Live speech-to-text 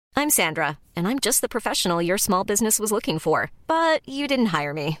I'm Sandra, and I'm just the professional your small business was looking for. But you didn't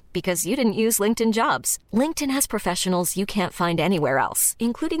hire me because you didn't use LinkedIn Jobs. LinkedIn has professionals you can't find anywhere else,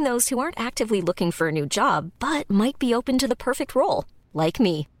 including those who aren't actively looking for a new job, but might be open to the perfect role, like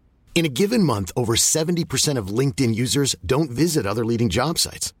me. In a given month, over 70% of LinkedIn users don't visit other leading job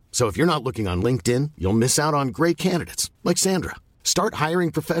sites. So if you're not looking on LinkedIn, you'll miss out on great candidates like Sandra. Start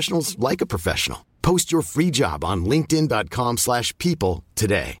hiring professionals like a professional. Post your free job on linkedin.com/people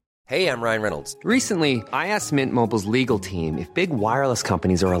today. Hey, I'm Ryan Reynolds. Recently, I asked Mint Mobile's legal team if big wireless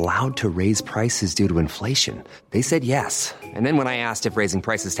companies are allowed to raise prices due to inflation. They said yes. And then when I asked if raising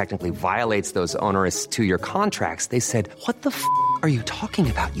prices technically violates those onerous 2-year contracts, they said, "What the f*** are you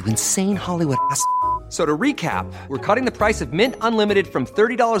talking about, you insane Hollywood ass?" So to recap, we're cutting the price of Mint Unlimited from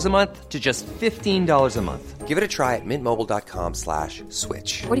 $30 a month to just $15 a month. Give it a try at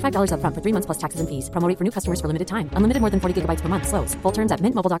mintmobile.com/switch. $45 up front for 3 months plus taxes and fees. Promo rate for new customers for limited time. Unlimited more than 40 gigabytes per month. Slows full terms at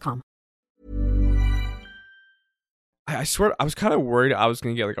mintmobile.com. I swear, I was kind of worried I was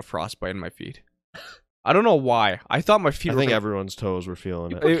going to get like a frostbite in my feet. I don't know why. I thought my feet I were... think everyone's toes were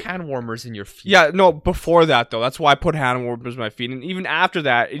feeling it. Put hand warmers in your feet. Yeah, no, before that though. That's why I put hand warmers in my feet. And even after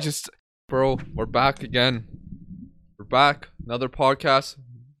that, it just... Bro, we're back again. We're back. Another podcast.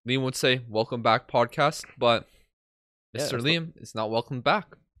 Liam would say, welcome back podcast. But Mr. Liam is not welcome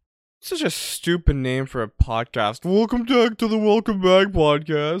back. Such a stupid name for a podcast. Welcome back to the Welcome Back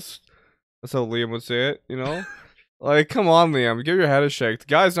podcast. That's how Liam would say it, you know? Like, come on, Liam. Give your head a shake. The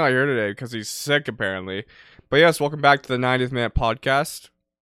guy's not here today because he's sick, apparently. But yes, welcome back to the 90th Minute Podcast.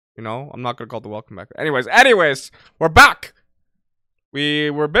 You know, I'm not going to call it the Welcome Back. Anyways, we're back. We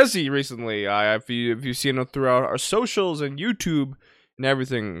were busy recently. If you've seen it throughout our socials and YouTube and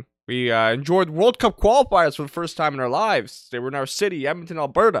everything, we enjoyed World Cup qualifiers for the first time in our lives. They were in our city, Edmonton,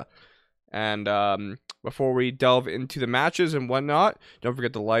 Alberta. And before we delve into the matches and whatnot, don't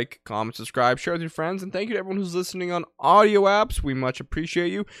forget to like, comment, subscribe, share with your friends, and thank you to everyone who's listening on audio apps. We much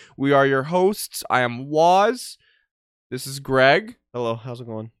appreciate you. We are your hosts. I am Waz. This is Greg. Hello, how's it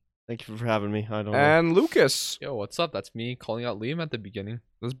going? Thank you for having me. I don't know. And Lucas. Yo, what's up? That's me calling out Liam at the beginning.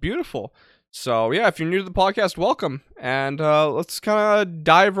 That's beautiful. So, yeah, if you're new to the podcast, welcome. And let's kind of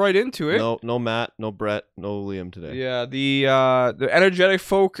dive right into it. No Matt, no Brett, no Liam today. Yeah, the energetic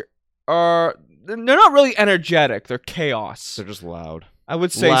folk are... They're not really energetic. They're chaos. They're just loud. I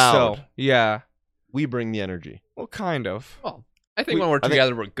would say so. Yeah. We bring the energy. Well, kind of. Well, I think when we're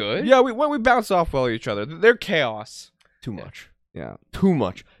together, we're good. Yeah, we bounce off well each other. They're chaos. Too much. Yeah. Too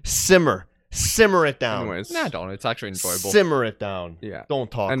much. Simmer it down. Anyways. Nah, don't. It's actually enjoyable. Simmer it down. Yeah. Don't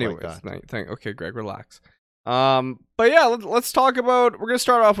talk like that. Okay, Greg, relax. But yeah, let's talk about... We're going to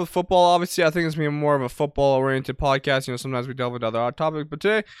start off with football. Obviously, I think it's going to be more of a football-oriented podcast. You know, sometimes we delve into other topics. But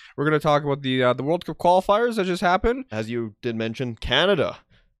today, we're going to talk about the World Cup qualifiers that just happened. As you did mention, Canada.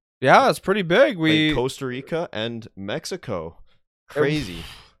 Yeah, it's pretty big. We Costa Rica and Mexico. Crazy.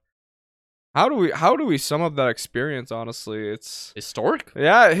 How do we sum up that experience, honestly? It's historic.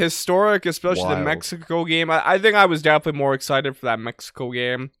 Yeah, historic, especially Wild. the Mexico game. I think I was definitely more excited for that Mexico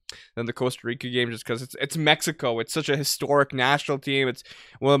game than the Costa Rica game, just because it's Mexico. It's such a historic national team. It's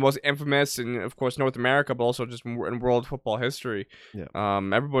one of the most infamous in, of course, North America, but also just in world football history. Yeah.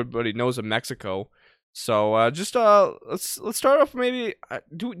 Everybody knows of Mexico. So let's start off. Maybe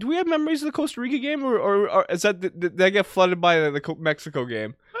do we have memories of the Costa Rica game, or is that did they get flooded by the Mexico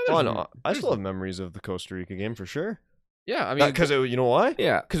game? Oh no, I still have memories of the Costa Rica game for sure. Yeah, I mean, because you know why?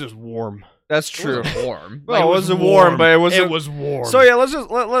 Yeah, because it was warm. That's true. It wasn't warm. Well, it wasn't warm, but it was warm. So yeah,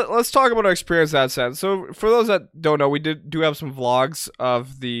 let's talk about our experience in that sense. So for those that don't know, we do have some vlogs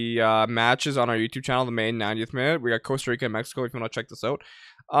of the matches on our YouTube channel, the main 90th minute. We got Costa Rica and Mexico if you want to check this out.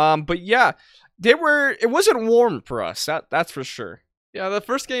 But yeah, it wasn't warm for us. That's for sure. Yeah, the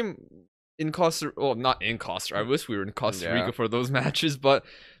first game in Costa, well, not in Costa. I wish we were in Costa Rica for those matches, but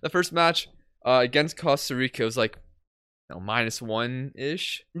the first match against Costa Rica was like,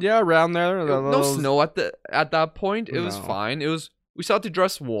 -1-ish. Yeah, around there. No snow at that point. It was fine. We still had to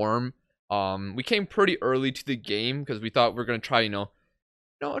dress warm. We came pretty early to the game because we thought we were gonna try,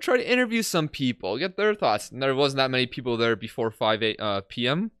 try to interview some people, get their thoughts. And there wasn't that many people there before 5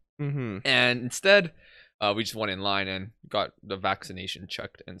 p.m. Mm-hmm. And instead, we just went in line and got the vaccination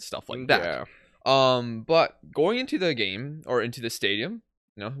checked and stuff like that. Yeah. But going into the game or into the stadium,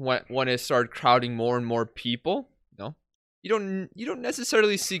 when it started crowding more and more people, you don't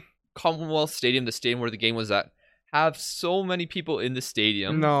necessarily see Commonwealth Stadium, the stadium where the game was at, have so many people in the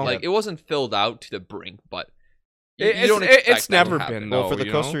stadium. No, it wasn't filled out to the brink, but it's never been. Well, for the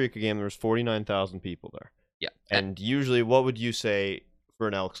Costa Rica game, there was 49,000 people there. Yeah, and usually, what would you say for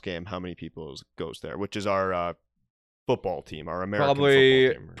an Elks game? How many people goes there? Which is our football team, our American football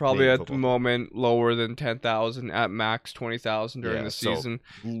team. Probably Canadian at the football team. moment lower than 10,000, at max 20,000 during the so season.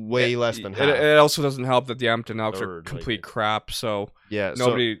 way less than half. It also doesn't help that the Edmonton Elks are Third, complete crap. So yeah,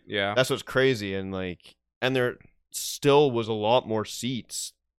 nobody. So yeah, that's what's crazy, and there still was a lot more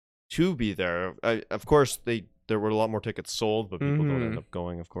seats to be there. Of course, there were a lot more tickets sold, but people don't end up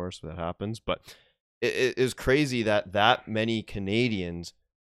going. Of course, that happens. But it is crazy that many Canadians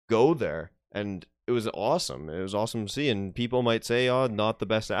go there, and it was awesome. It was awesome to see. And people might say, "Oh, not the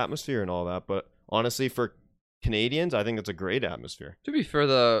best atmosphere and all that," but honestly, for Canadians, I think it's a great atmosphere. To be fair,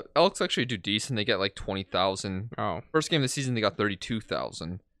 the Elks actually do decent. They get like 20,000. Oh, first game of the season, they got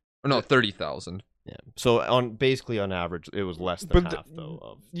 32,000. Or no, 30,000. Yeah. So on average, it was less than half though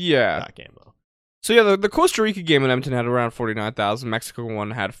of that game though. So yeah, the Costa Rica game in Edmonton had around 49,000. Mexico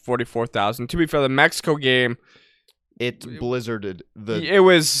one had 44,000. To be fair, the Mexico game, it blizzarded it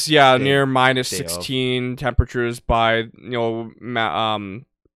was near minus day 16 temperatures by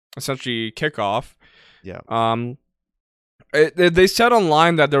essentially kickoff. Yeah. They said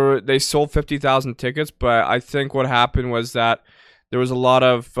online that they sold 50,000 tickets, but I think what happened was that there was a lot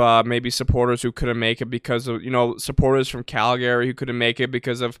of maybe supporters who couldn't make it because of supporters from Calgary who couldn't make it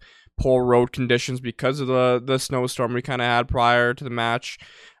because of poor road conditions because of the snowstorm we kind of had prior to the match.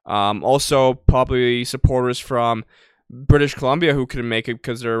 Also, probably supporters from British Columbia who couldn't make it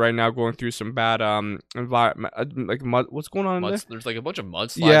because they're right now going through some bad environment, like mud. What's going on there? There's like a bunch of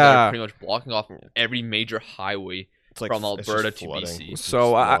mudslides that are pretty much blocking off every major highway from Alberta to BC.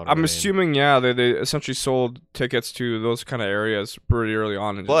 So I'm assuming they essentially sold tickets to those kind of areas pretty early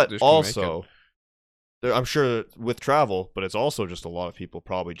on. And but also, I'm sure with travel, but it's also just a lot of people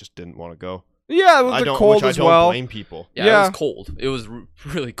probably just didn't want to go. Yeah, it was cold as well. I don't blame people. Yeah, it was cold. It was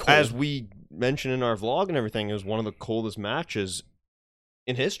really cold. As we mentioned in our vlog and everything, it was one of the coldest matches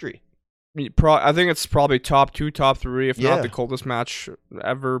in history. I think it's probably top 2, top 3, if not the coldest match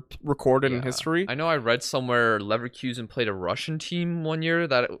ever recorded in history. I know I read somewhere Leverkusen played a Russian team one year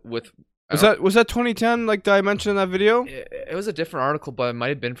was that 2010? Like did I mention in that video? It was a different article, but it might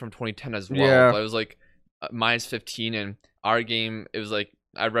have been from 2010 as well. Yeah. But it was like minus 15, and our game, it was like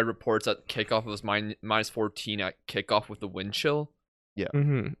I read reports at kickoff it was minus 14 at kickoff with the wind chill. Yeah.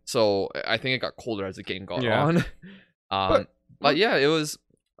 Mm-hmm. So I think it got colder as the game got on. But yeah, it was.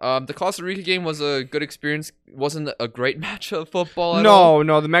 The Costa Rica game was a good experience. It wasn't a great match of football at all.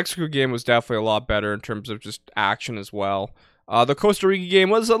 No, the Mexico game was definitely a lot better in terms of just action as well. The Costa Rica game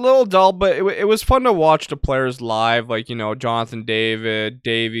was a little dull, but it was fun to watch the players live, like, Jonathan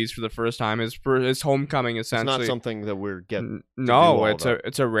Davies for the first time, his homecoming essentially. It's not something that we're getting. No,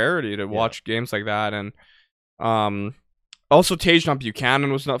 it's a rarity to watch games like that, and also Tajon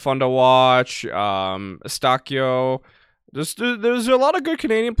Buchanan was not fun to watch. Estacio. There's a lot of good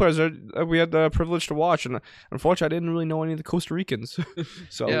Canadian players that we had the privilege to watch, and unfortunately, I didn't really know any of the Costa Ricans.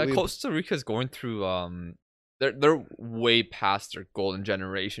 So yeah, Costa Rica's going through. They're way past their golden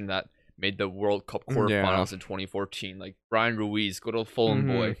generation that made the World Cup quarterfinals in 2014. Like Brian Ruiz, good old Fulham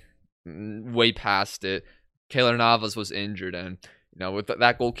boy, way past it. Keylor Navas was injured, and with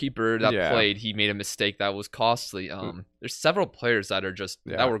that goalkeeper that played, he made a mistake that was costly. There's several players that are just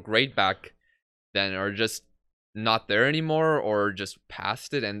that were great back then are just not there anymore or just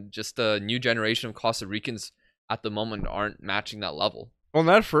past it, and just a new generation of Costa Ricans at the moment aren't matching that level. Well, in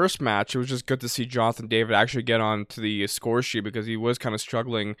that first match, it was just good to see Jonathan David actually get onto the score sheet because he was kind of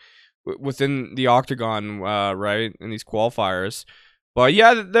struggling within the octagon, right, in these qualifiers. But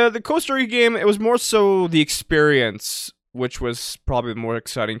yeah, the Costa Rica game, it was more so the experience, which was probably the more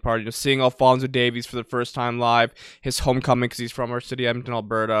exciting part. Seeing Alphonso Davies for the first time live, his homecoming because he's from our city, Edmonton,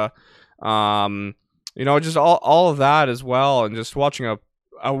 Alberta. Just all of that as well, and just watching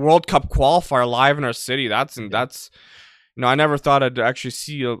a World Cup qualifier live in our city. That's I never thought I'd actually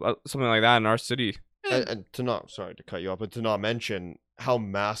see something like that in our city. And sorry to cut you off, but to not mention how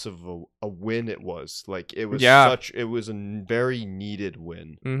massive a win it was. Like it was it was a very needed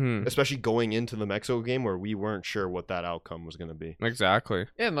win, especially going into the Mexico game where we weren't sure what that outcome was going to be. Exactly.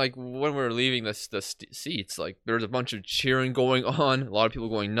 Yeah, and like when we were leaving the seats, like there was a bunch of cheering going on, a lot of people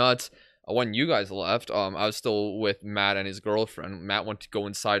going nuts. When you guys left, I was still with Matt and his girlfriend. Matt went to go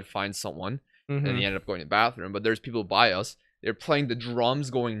inside find someone, and he ended up going to the bathroom. But there's people by us. They're playing the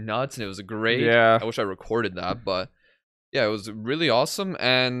drums, going nuts, and it was great. Yeah. I wish I recorded that, but yeah, it was really awesome.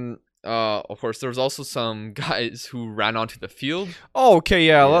 And of course, there was also some guys who ran onto the field. Oh, okay,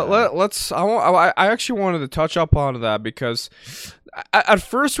 yeah. Let's. I actually wanted to touch up on that because at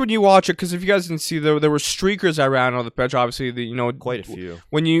first when you watch it, because if you guys didn't see, there were streakers that ran on the pitch. Obviously, quite a few.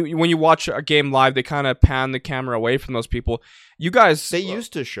 When you watch a game live, they kind of pan the camera away from those people. You guys, they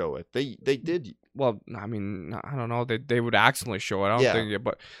used to show it. They did well, I mean, I don't know. They would accidentally show it. I don't Yeah. think it,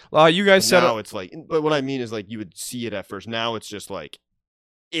 but you guys said now it's like, but what I mean is like you would see it at first. Now it's just like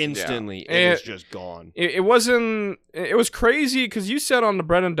instantly it's just gone. It wasn't. It was crazy because you said on the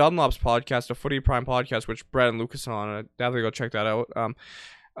Brendan Dunlop's podcast, the Footy Prime podcast, which Brett and Lucas are on. Definitely go check that out.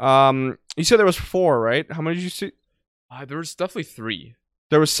 You said there was 4, right? How many did you see? There was definitely 3.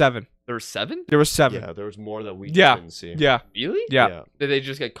 There was 7. There were 7? There was 7. Yeah, there was more that we didn't see. Yeah. Really? Yeah. Did they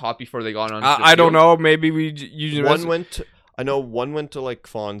just get caught before they got on? I don't know. Maybe you one went to. I know one went to like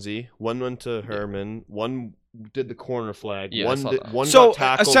Fonzie. One went to Herman. One did the corner flag. Yeah, One so got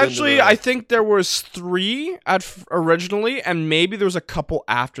tackled essentially, into the... I think there was 3 originally, and maybe there was a couple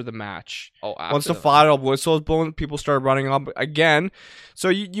after the match. Oh, after Once the final whistle was blown, people started running up again. So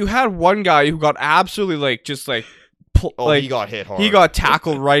you had one guy who got absolutely he got hit hard. He got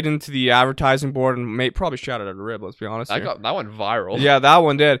tackled right into the advertising board and probably shot it at a rib. Let's be honest. That went viral. Yeah, that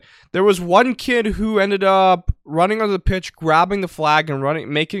one did. There was one kid who ended up running onto the pitch, grabbing the flag and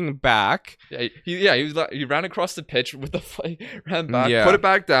making it back. He ran across the pitch with the flag, ran back, Yeah. put it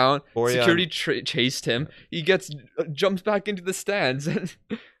back down. Borjan. Security chased him. He jumps back into the stands, and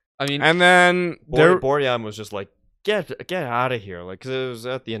I mean, And then Borjan was just like, get out of here, like, because it was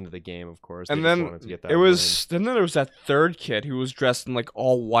at the end of the game, of course. and They just then wanted to get that it was. And then there was that third kid who was dressed in like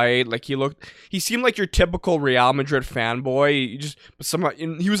all white. Like he seemed like your typical Real Madrid fanboy.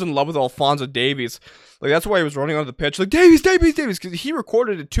 He was in love with Alphonso Davies. Like that's why he was running onto the pitch, like Davies, because he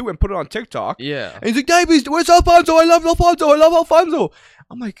recorded it too and put it on TikTok. yeah. And he's like, Davies, where's Alphonso? I love Alphonso.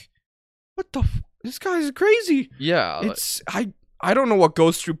 I'm like, what the? This guy's crazy. Yeah. I don't know what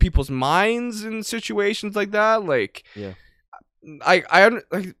goes through people's minds in situations like that. Like, Yeah.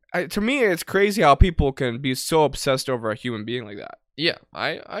 To me, it's crazy how people can be so obsessed over a human being like that. Yeah,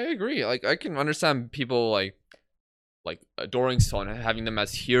 I agree. Like I can understand people like adoring someone and having them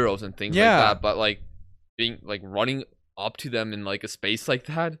as heroes and things like that, but like being like running up to them in like a space like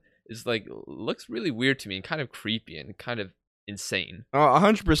that is like looks really weird to me and kind of creepy and kind of insane.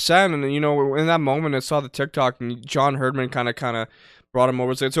 100%. And in that moment, I saw the TikTok, and John Herdman kind of brought him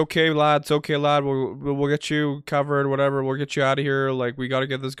over. Said, "It's okay, lad. It's okay, lad. We'll get you covered. Whatever. We'll get you out of here. Like we got to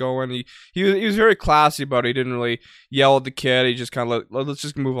get this going." He was very classy about it. He didn't really yell at the kid. He just kind of let's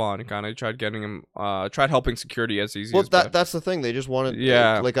just move on. And kind of tried getting him, tried helping security as easy. Well, as that's the thing. They just wanted,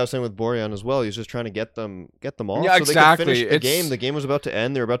 like I was saying with Borjan as well. He's just trying to get them off. Yeah, so exactly. They could finish the game. The game was about to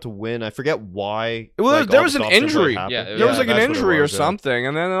end. They were about to win. I forget why. Well, there was an injury. Yeah, There was like an that's what it injury or was, yeah. something,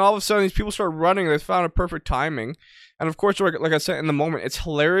 and then all of a sudden these people started running. They found a perfect timing, and of course, like I said, in the moment, it's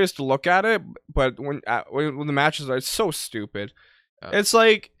hilarious to look at it. But when the matches are, it's so stupid. It's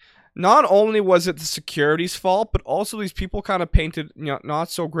like not only was it the security's fault, but also these people kind of painted not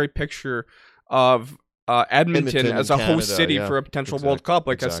so great picture of Edmonton as a Canada, host city yeah. for a potential World Cup.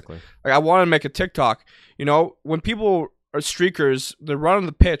 Like Exactly. I want to make a TikTok. When people are streakers, they're running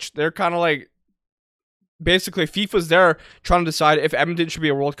the pitch. They're kind of like. Basically, FIFA's there trying to decide if Edmonton should be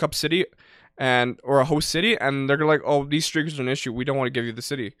a World Cup city or a host city, and they're like, "Oh, these streakers are an issue. We don't want to give you the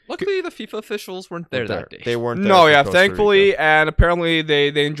city." Luckily, the FIFA officials weren't there that day. They weren't there. No, for yeah, Costa thankfully, Rica. and apparently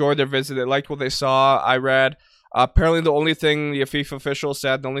they enjoyed their visit. They liked what they saw. I read. Apparently, the only thing the FIFA official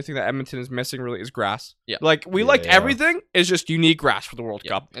said, the only thing that Edmonton is missing really is grass. Yeah, like we liked everything. It's just you need grass for the World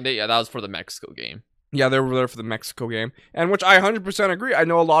Cup. And that was for the Mexico game. Yeah, they were there for the Mexico game, and which I 100% agree. I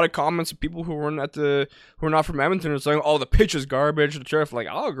know a lot of comments of people who were not from Edmonton are saying, "Oh, the pitch is garbage, the turf." Like,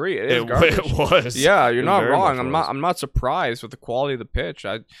 I'll agree, it is garbage. It was. Yeah, you're It not very wrong. much was. I'm not surprised with the quality of the pitch.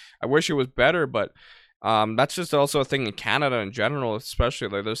 I wish it was better, but that's just also a thing in Canada in general, especially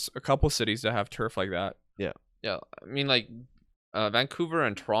like there's a couple cities that have turf like that. Yeah. I mean, like Vancouver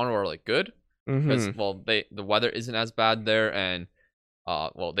and Toronto are like good because the weather isn't as bad there, and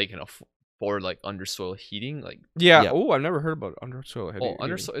they can afford like undersoil heating. Like Oh, I've never heard about undersoil heating.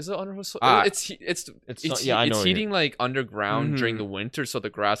 undersoil, is it undersoil? It's I know heating like underground during the winter, so the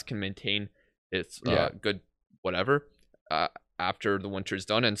grass can maintain its good whatever after the winter is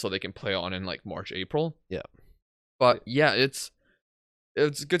done, and so they can play on in like March, April. Yeah, but yeah, it's a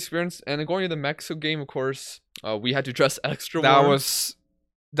good experience. And then going to the Mexico game, of course, we had to dress extra warm.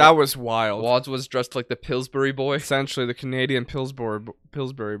 That was wild. Wads was dressed like the Pillsbury boy. Essentially, the Canadian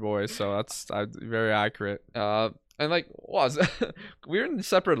Pillsbury boy. So that's very accurate. And like Wads, we were in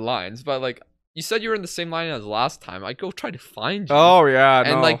separate lines, but like you said, you were in the same line as last time. I go try to find you. Oh yeah,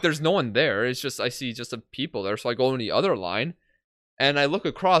 and like there's no one there. It's just I see just a people there. So I go in the other line, and I look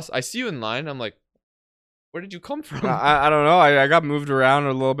across. I see you in line. I'm like, where did you come from? I don't know. I got moved around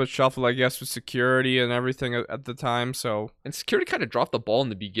a little bit, shuffled, I guess, with security and everything at the time. So security kind of dropped the ball in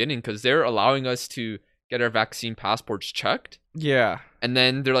the beginning because they're allowing us to get our vaccine passports checked. Yeah. And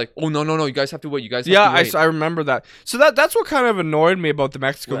then they're like, oh, no, you guys have to wait. You guys have to wait. I remember that. So that's what kind of annoyed me about the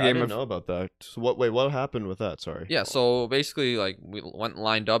Mexico Wait, game. I didn't know about that. So what happened with that? Sorry. Yeah, so basically, like, we went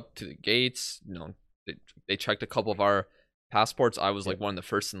lined up to the gates. They checked a couple of our passports. I was like one of the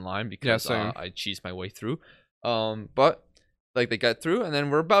first in line because I cheesed my way through. But like they got through, and then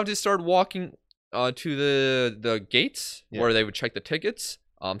we're about to start walking to the gates where they would check the tickets.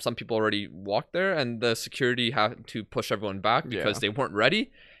 Some people already walked there, and the security had to push everyone back because they weren't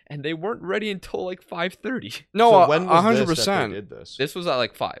ready, and they weren't ready until like 5:30. No, so when was 100%. this that they did this? This was at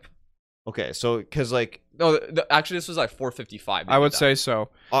like 5. Okay, so because like actually this was like 4:55. I would say so.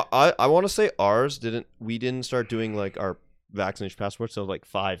 I want to say ours we didn't start doing like our vaccination passports till like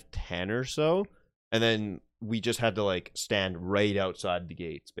 5:10 or so, and then we just had to like stand right outside the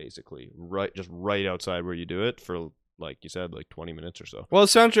gates, basically, right outside where you do it for, like you said, like 20 minutes or so. Well,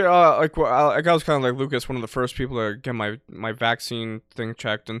 essentially, I was kind of like Lucas, one of the first people to get my vaccine thing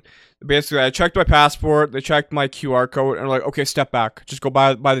checked, and basically I checked my passport, they checked my QR code, and they're like, okay, step back, just go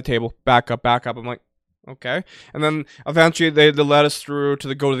by the table, back up. I'm like, okay, and then eventually they let us through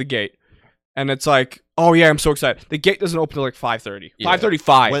to go to the gate, and it's like, oh yeah, I'm so excited. The gate doesn't open till like 5:30,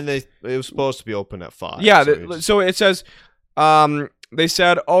 5:35. When it was supposed to be open at 5. Yeah, so it says, they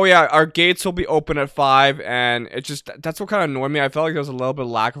said, oh yeah, our gates will be open at 5, and it just, that's what kind of annoyed me. I felt like there was a little bit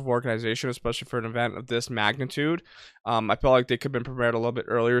of lack of organization, especially for an event of this magnitude. I felt like they could have been prepared a little bit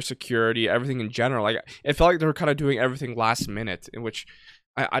earlier, security, everything in general. Like, it felt like they were kind of doing everything last minute, in which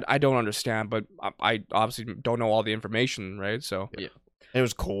I don't understand, but I obviously don't know all the information, right? So yeah. And it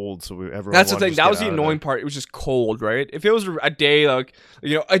was cold, so everyone. That's the thing. That was the annoying part. It was just cold, right? If it was a day like,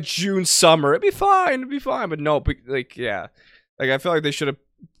 a June summer, it'd be fine. But no, like, yeah, like I feel like they should have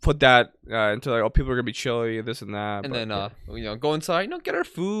put that into like, oh, people are gonna be chilly, this and that. And then go inside, get our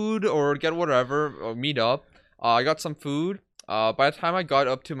food or get whatever, or meet up. I got some food. By the time I got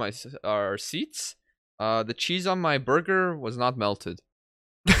up to our seats, the cheese on my burger was not melted.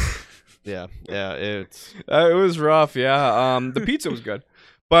 Yeah, it was rough. Yeah, the pizza was good,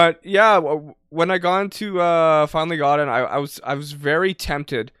 but yeah, when I finally got in, I was very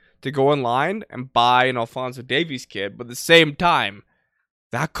tempted to go in line and buy an Alphonso Davies kit, but at the same time,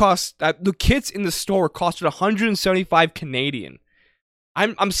 the kits in the store costed 175 Canadian.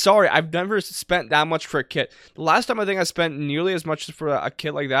 I'm sorry, I've never spent that much for a kit. The last time I think I spent nearly as much for a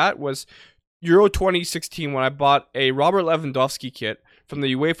kit like that was Euro 2016 when I bought a Robert Lewandowski kit from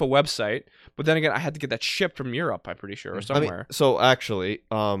the UEFA website, but then again, I had to get that shipped from Europe, I'm pretty sure, or somewhere. So actually,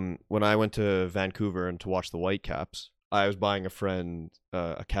 when I went to Vancouver and to watch the Whitecaps, I was buying a friend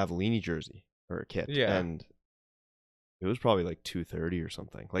a Cavallini jersey or a kit, and it was probably like $230 or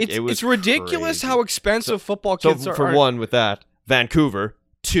something. Like it's ridiculous how expensive football kits are. So for one, with that, Vancouver.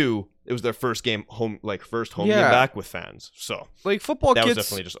 2, it was their first game home game back with fans. So like football kits, was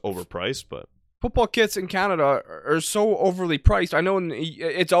definitely just overpriced, but. Football kits in Canada are so overly priced. I know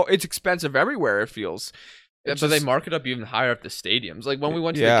it's expensive everywhere, it feels. Yeah, but they mark it up even higher at the stadiums. Like when we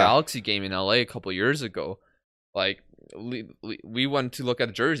went to the Galaxy game in LA a couple of years ago, like we went to look at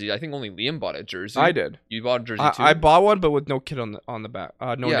a jersey. I think only Liam bought a jersey. I did. You bought a jersey too? I bought one, but with no kit on the back.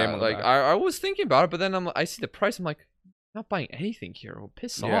 No name on the back. I was thinking about it, but then I see the price. I'm like, not buying anything here. Will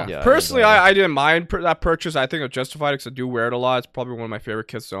piss off. Yeah, personally, I didn't mind that purchase. I think it was justified because I do wear it a lot. It's probably one of my favorite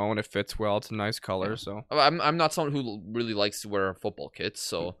kits to own. It fits well. It's a nice color. So I'm not someone who really likes to wear football kits.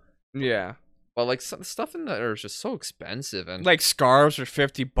 So yeah, but like stuff in there is just so expensive, and like scarves are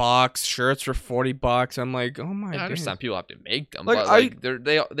 $50, shirts are $40. I'm like, oh my! I understand people have to make them, like, but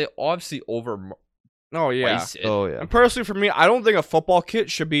they obviously over. Oh yeah. It. Oh yeah. And personally, for me, I don't think a football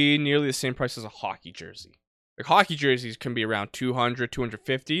kit should be nearly the same price as a hockey jersey. Like hockey jerseys can be around 200,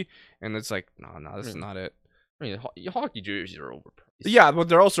 250, and it's like, no, this is not it. I mean, hockey jerseys are overpriced. Yeah, but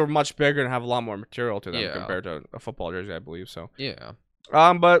they're also much bigger and have a lot more material to them compared to a football jersey, I believe. So yeah.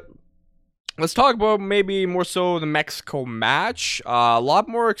 But let's talk about maybe more so the Mexico match. A lot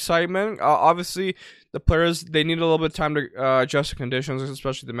more excitement. Obviously, the players, they need a little bit of time to adjust to conditions,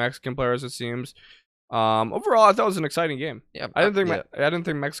 especially the Mexican players, it seems. Overall, I thought it was an exciting game. Yeah, I didn't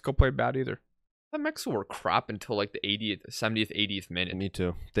think Mexico played bad either. The Mexico were crap until like the 70th, 80th minute. Me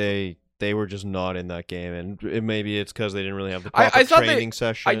too. They were just not in that game, and maybe it's because they didn't really have the proper training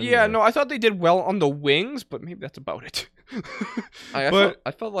session. I thought they did well on the wings, but maybe that's about it.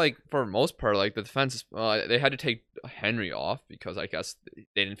 I felt like for the most part, like the defense, they had to take Henry off because I guess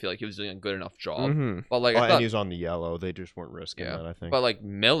they didn't feel like he was doing a good enough job. Mm-hmm. But like, and he was on the yellow. They just weren't risking that, I think. But like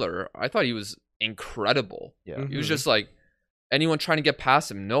Miller, I thought he was incredible. Yeah, he was just like. Anyone trying to get past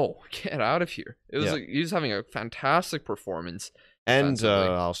him, no, get out of here. It was like he was having a fantastic performance. And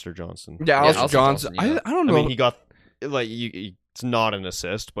Alistair Johnson. Yeah, Alistair Johnson. I don't know. I mean, he got it's not an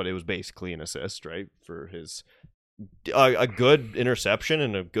assist, but it was basically an assist, right? For his a good interception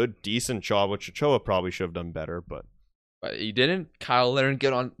and a good decent shot, which Ochoa probably should have done better, but he didn't. Kyle Larin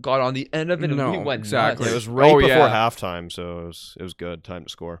got on the end of it, and we went exactly. nuts. It was right before halftime, so it was good time to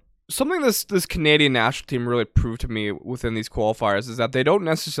score. Something this Canadian national team really proved to me within these qualifiers is that they don't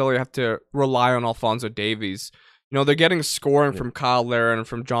necessarily have to rely on Alphonso Davies. You know, they're getting scoring from Kyle Larin,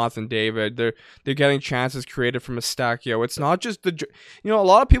 from Jonathan David. They're getting chances created from Estacchio. It's not just a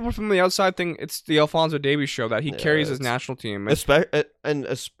lot of people from the outside think it's the Alphonso Davies show that he carries his national team.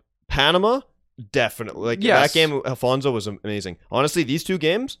 And Panama, definitely. That game, Alfonso was amazing. Honestly, these two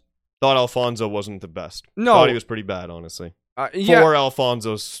games, thought Alfonso wasn't the best. No. Thought he was pretty bad, honestly. For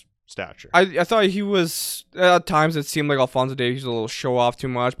Alfonso's stature. I thought he was, at times it seemed like Alphonso Davies was a little show off too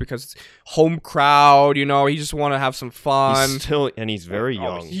much because it's home crowd, he just want to have some fun. He's very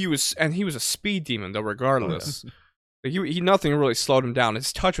young. He was a speed demon though, regardless. He nothing really slowed him down.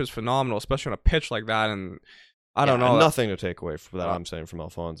 His touch was phenomenal, especially on a pitch like that, and I don't know. Nothing to take away from that, I'm saying, from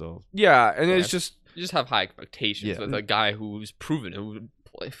Alfonso. Yeah, and it's just... You just have high expectations with a guy who's proven, who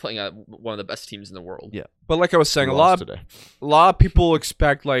playing at one of the best teams in the world. Yeah. But like I was saying, a lot of people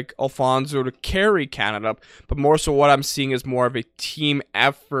expect like Alfonso to carry Canada, but more so what I'm seeing is more of a team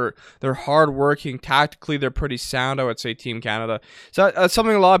effort. They're hardworking. Tactically, they're pretty sound, I would say, Team Canada. So that's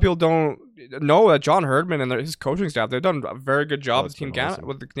something a lot of people don't know, that John Herdman and his coaching staff, they've done a very good job with Team Canada,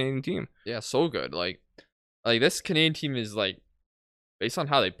 with the Canadian team. Yeah, so good. Like this Canadian team is like, based on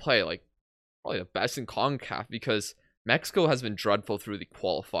how they play, like probably the best in CONCACAF, because Mexico has been dreadful through the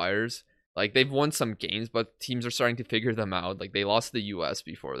qualifiers. Like, they've won some games, but teams are starting to figure them out. Like, they lost to the U.S.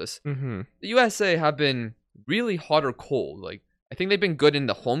 before this. Mm-hmm. The USA have been really hot or cold. Like, I think they've been good in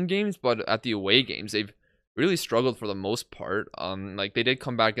the home games, but at the away games, they've really struggled for the most part. Like, they did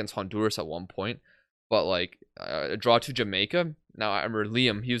come back against Honduras at one point, but, like, a draw to Jamaica. Now, I remember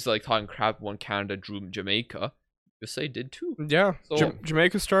Liam, he was, like, talking crap when Canada drew Jamaica. USA did too. Yeah, so,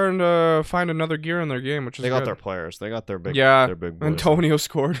 Jamaica's starting to find another gear in their game, which is they got good. their players. They got their big. Their big boys. Antonio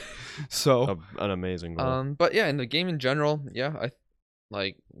scored, so an amazing goal. But yeah, in the game in general, I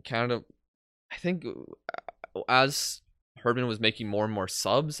like Canada. I think as Herdman was making more and more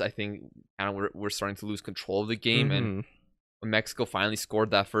subs, I think we're starting to lose control of the game, and when Mexico finally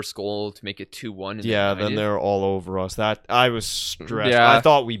scored that first goal to make it 2-1. Then they're all over us. That I was stressed. Yeah. I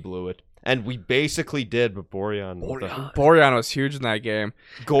thought we blew it. And we basically did, but Borjan was huge in that game.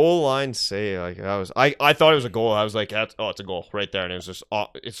 Goal line save, like I thought it was a goal. I was like, it's a goal right there, and it was just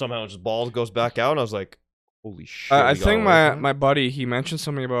somehow just ball goes back out, and I was like, holy shit. I think my buddy, he mentioned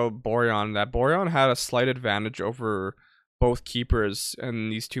something about Borjan, that Borjan had a slight advantage over both keepers in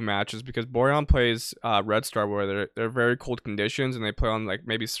these two matches, because Borjan plays Red Star, where they're very cold conditions and they play on like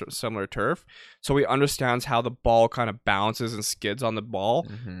maybe similar turf, so he understands how the ball kind of bounces and skids on the ball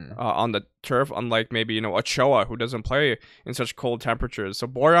on the turf, unlike maybe Ochoa, who doesn't play in such cold temperatures. So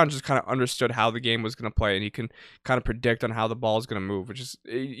Borjan just kind of understood how the game was going to play, and he can kind of predict on how the ball is going to move, which is,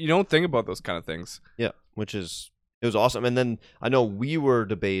 you don't think about those kind of things. Yeah, it was awesome. And then I know we were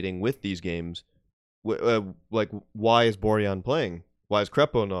debating with these games, like, why is Borjan playing? Why is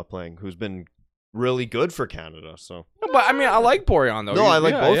Crepo not playing? Who's been really good for Canada? So, but I mean, I like Borjan though. No, I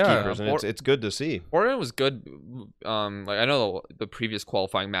like both keepers, and it's good to see. Borjan was good. Like, I know the previous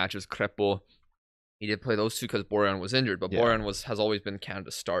qualifying matches, Crepo, he did play those two because Borjan was injured, but Borjan has always been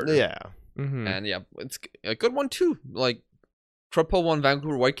Canada's starter. Yeah, and it's a good one too. Like, Crepo won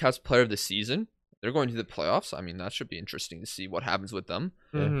Vancouver Whitecaps Player of the Season. They're going to the playoffs. I mean, that should be interesting to see what happens with them.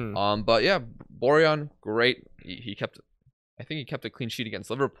 But yeah, Borjan, great. He kept a clean sheet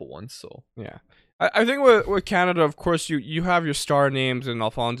against Liverpool once. So yeah, I think with Canada, of course, you have your star names in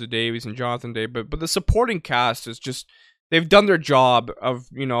Alphonso Davies and Jonathan David, but the supporting cast is just, they've done their job of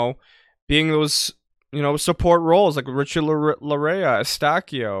being those support roles, like Richard Larea,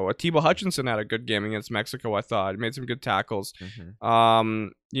 Estacchio, Atiba Hutchinson had a good game against Mexico. I thought he made some good tackles.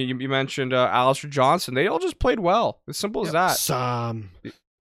 You mentioned Alistair Johnson. They all just played well. As simple as that. Sam.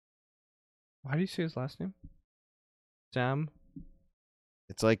 Why do you say his last name? Sam.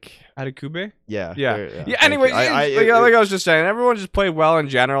 It's like Adekube? Yeah. Anyway, like I was just saying, everyone just played well in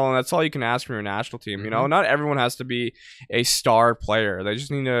general, and that's all you can ask from your national team. Not everyone has to be a star player. They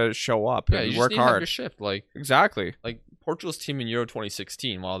just need to show up and work hard. To have your shift. Like, exactly. Like Portugal's team in Euro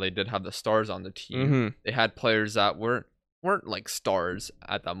 2016, while they did have the stars on the team, they had players that weren't like stars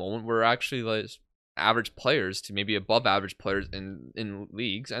at that moment. Were actually like average players to maybe above average players in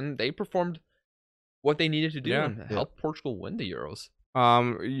leagues, and they performed what they needed to do and helped Portugal win the Euros.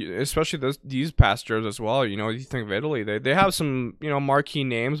 Especially these past years as well. You know, you think of Italy, they have some, you know, marquee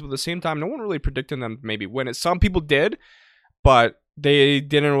names, but at the same time, no one really predicted them to maybe win it. Some people did, but they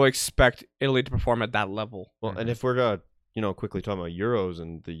didn't really expect Italy to perform at that level. Well, and if we're quickly talking about Euros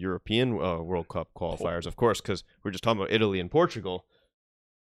and the European World Cup qualifiers, of course, because we're just talking about Italy and Portugal.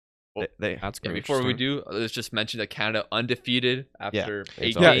 That's Yeah, gonna be before we interesting. do, let's just mention that Canada undefeated after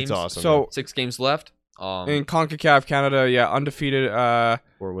 8 Yeah, games. it's awesome. So 6 games left. in CONCACAF, Canada, undefeated.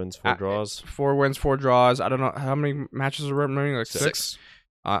 4 wins, 4 draws. 4 wins, 4 draws. I don't know how many matches are remaining. Like 6.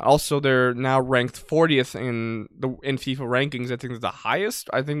 Also, they're now ranked 40th in FIFA rankings. I think they're the highest.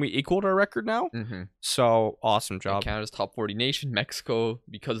 I think we equaled our record now. Mm-hmm. So awesome job. Canada's top 40 nation. Mexico,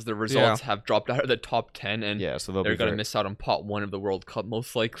 because their results have dropped out of the top 10, and So they're going to miss out on pot 1 of the World Cup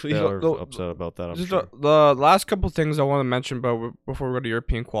most likely. They're upset about that. I'm Just sure. the last couple things I want to mention about before we go to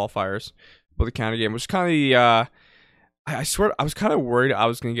European qualifiers, about the Canada game, which kind of the I swear I was kind of worried I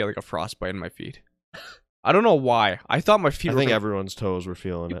was gonna get like a frostbite in my feet. I don't know why. I thought my feet. I think everyone's toes were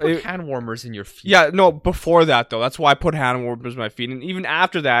feeling You it. put hand warmers in your feet. Yeah, no. Before that though, that's why I put hand warmers in my feet, and even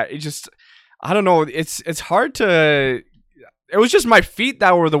after that, it just I don't know. It's hard to. It was just my feet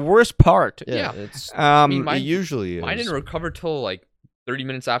that were the worst part. Yeah. It's I mean, it usually is. Mine didn't recover till like 30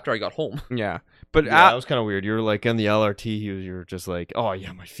 minutes after I got home. Yeah, but Yeah, it was kind of weird. You were like in the LRT. You were just like, oh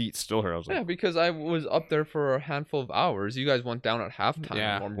yeah, my feet still hurt. I was like, Yeah, because I was up there for a handful of hours. You guys went down at halftime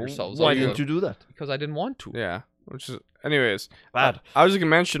and warmed yourselves why up. didn't you do that? Because I didn't want to. yeah. Which is, anyways, Bad. I was gonna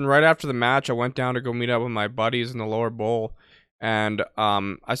mention right after the match, I went down to go meet up with my buddies in the lower bowl, and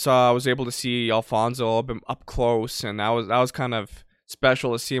I was able to see Alfonso up close, and that was kind of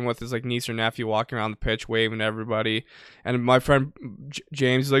special to see him with his like niece or nephew walking around the pitch waving to everybody. And my friend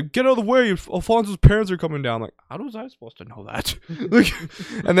James is like, get out of the way, Alfonso's parents are coming down. I'm like, how was I supposed to know that? Like,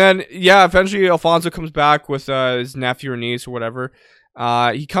 and then eventually Alfonso comes back with his nephew or niece or whatever.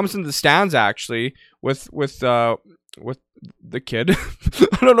 He comes into the stands actually with the kid.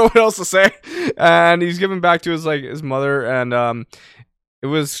 I don't know what else to say. And he's giving back to his mother, and it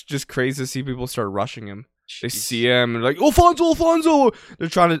was just crazy to see people start rushing him. They see him and like, Alfonso. They're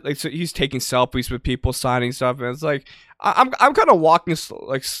trying to so he's taking selfies with people, signing stuff, and it's like I'm kind of walking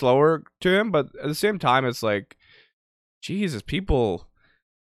slower to him, but at the same time, it's like, Jesus, people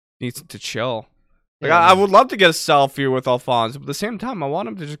need to chill. Like I would love to get a selfie with Alfonso, but at the same time, I want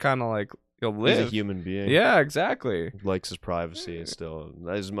him to just kind of like live. He's a human being. Yeah, exactly. Likes his privacy still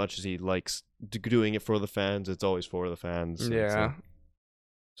as much as he likes doing it for the fans. It's always for the fans. Yeah.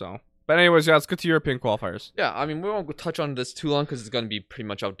 So. But anyways, let's get to European qualifiers. Yeah, I mean, we won't touch on this too long because it's going to be pretty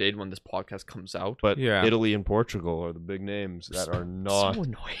much outdated when this podcast comes out. But yeah. Italy and Portugal are the big names that are not. So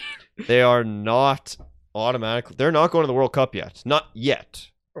annoying. They are not automatically. They're not going to the World Cup yet. Not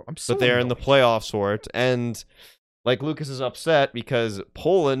yet. Bro, I'm so But they're in the annoyed. playoffs for it. And like Lucas is upset because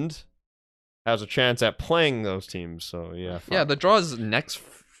Poland has a chance at playing those teams. So yeah. Yeah, the draw is next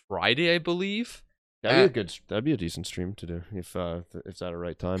Friday, I believe. That'd be a decent stream to do if it's at a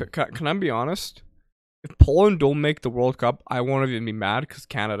right time. Can I be honest? If Poland don't make the World Cup, I won't even be mad because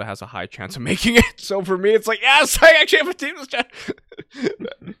Canada has a high chance of making it. So for me, it's like, yes, I actually have a team that's chance.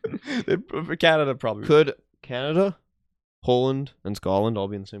 Canada probably Could Canada, Poland, and Scotland all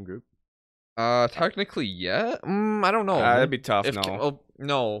be in the same group? Technically, yeah. I don't know. That'd be tough.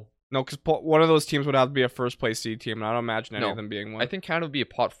 No. No, because one of those teams would have to be a first place seed team, and I don't imagine any No. of them being one. I think Canada would be a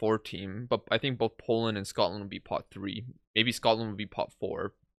pot 4 team, but I think both Poland and Scotland would be pot 3. Maybe Scotland would be pot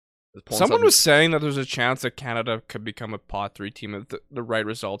 4. Someone was saying that there's a chance that Canada could become a pot 3 team if the right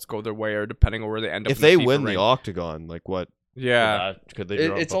results go their way, or depending on where they end up. If they FIFA win the rank. octagon, like what? Yeah, could they?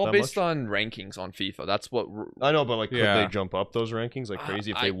 Jump It's up all that based much? on rankings on FIFA. That's what I know, but like, could Yeah. they jump up those rankings like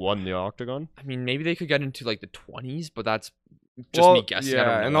crazy if they won the octagon? I mean, maybe they could get into like the 20s, but that's just me guessing. I Yeah,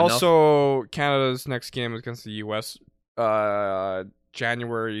 don't know and enough. also Canada's next game is against the U.S.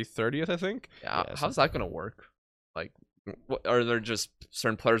 January 30th, I think. Yeah, Yeah, how's that gonna work? Like, what, are there just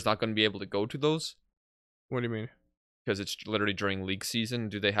certain players not going to be able to go to those What do you mean? because it's literally during league season?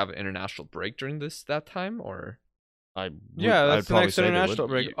 Do they have an international break during that time, or Yeah, that's the probably next say they would. international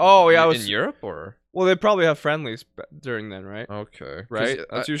break. Oh, yeah, in Europe, or Well, they probably have friendlies during then, right? okay, Right.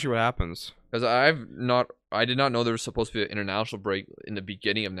 That's usually what happens. Because I did not know there was supposed to be an international break in the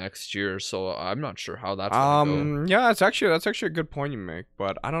beginning of next year, so I'm not sure how that's gonna go. Yeah, that's actually a good point you make,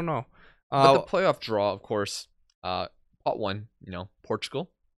 but I don't know. But the playoff draw, of course, pot 1,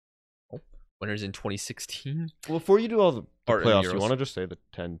 Portugal, winners in 2016. Well, before you do all the Or in playoffs, you Euros. want to just say the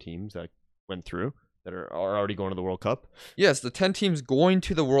 10 teams that went through that are already going to the World Cup? Yes, the 10 teams going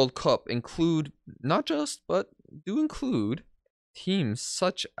to the World Cup include not just, but do include teams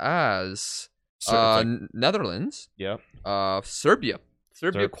such as Netherlands. Yeah. Serbia.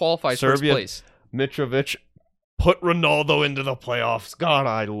 Serbia qualifies first place. Mitrovic put Ronaldo into the playoffs. God,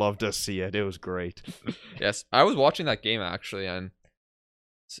 I love to see it. It was great. Yes, I was watching that game actually, and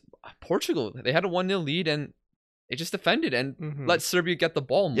Portugal, they had a 1-0 lead, and they just defended and let Serbia get the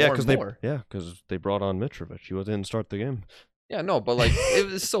ball more and more. Because they brought on Mitrovic. He didn't start the game. Yeah, no, but like it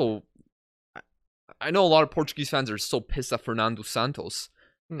was so. I know a lot of Portuguese fans are so pissed at Fernando Santos,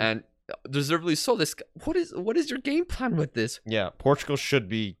 and deservedly so. What is your game plan with this? Yeah, Portugal should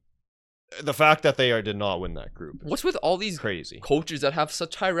be. The fact that they did not win that group. What's with all these crazy coaches that have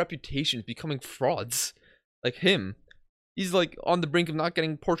such high reputations becoming frauds? Like him, he's like on the brink of not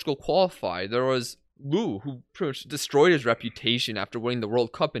getting Portugal qualified. There was Lou, who pretty much destroyed his reputation after winning the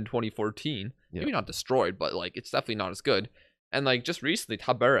World Cup in 2014. Yeah. Maybe not destroyed, but like it's definitely not as good. And like just recently,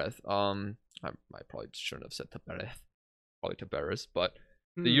 Tabarez. I probably shouldn't have said Tabarez. Probably Tabarez, but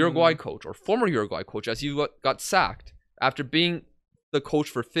the Uruguay coach or former Uruguay coach, as he got sacked after being the coach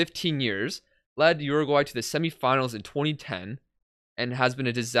for 15 years, led Uruguay to the semifinals in 2010, and has been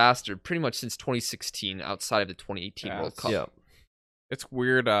a disaster pretty much since 2016 outside of the 2018 World Cup. Yeah. It's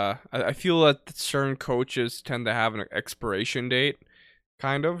weird. I feel that certain coaches tend to have an expiration date,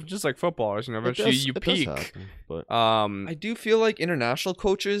 kind of, just like footballers. You know, eventually you peak. Happen, but I do feel like international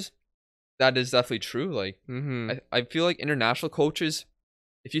coaches, that is definitely true. Like, I feel like international coaches,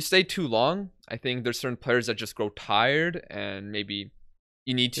 if you stay too long, I think there's certain players that just grow tired, and maybe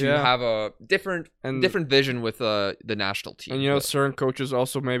you need to have a different vision with the national team. And you know, certain coaches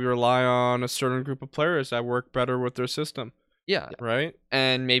also maybe rely on a certain group of players that work better with their system. Yeah. Right?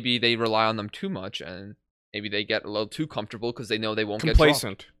 And maybe they rely on them too much, and maybe they get a little too comfortable because they know they won't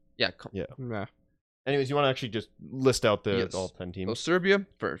complacent. get dropped. Yeah. Anyways, you want to actually just list out all 10 teams? So Serbia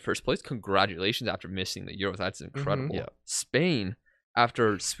for first place. Congratulations after missing the Euros. That's incredible. Yeah. Spain,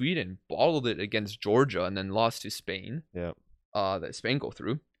 after Sweden bottled it against Georgia and then lost to Spain. Yeah. That Spain go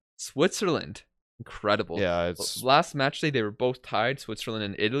through. Switzerland, incredible. Yeah, it's last match day they were both tied, Switzerland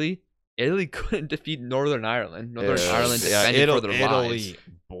and Italy. Italy couldn't defeat Northern Ireland. Ireland defended for their lives. Italy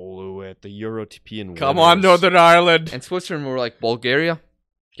blew it. The European Come on, Northern Ireland. And Switzerland were like, Bulgaria,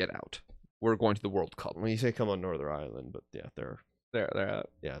 get out. We're going to the World Cup. When you say come on, Northern Ireland, but yeah, they're out.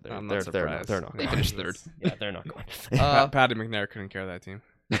 Yeah, they're not. They finished third. Yeah, they're not going. Paddy McNair couldn't care that team.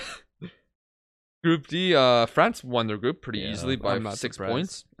 Group D, France won their group pretty easily by 6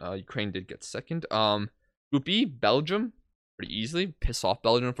 points. Ukraine did get second. Group E, Belgium, pretty easily. Piss off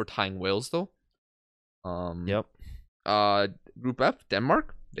Belgium for tying Wales though. Yep. Group F,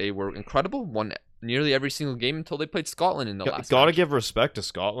 Denmark, they were incredible. Won nearly every single game until they played Scotland in the last. Gotta match. give respect to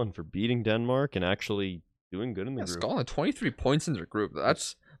Scotland for beating Denmark and actually doing good in the group. Scotland 23 points in their group.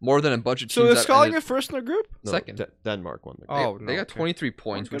 That's more than a bunch of teams. So is Scotland get first in their group? No, second. Denmark won the group. They got 23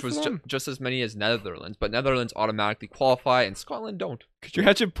 points, Good which for was them. just as many as Netherlands. But Netherlands automatically qualify, and Scotland don't. Could you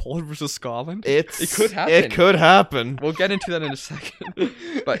imagine Poland versus Scotland? It could happen. It could happen. We'll get into that in a second.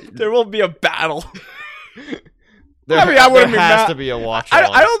 But there will be a battle. There wouldn't be has mad. to be a watch.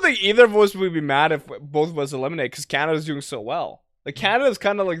 I don't think either of us would be mad if both of us eliminate, because Canada's doing so well. Like Canada's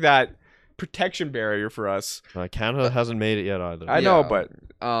kind of like that protection barrier for us. Canada hasn't made it yet either. I know,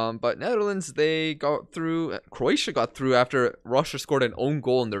 but Netherlands, they got through. Croatia got through after Russia scored an own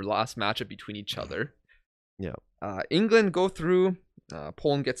goal in their last matchup between each other. Yeah. England go through.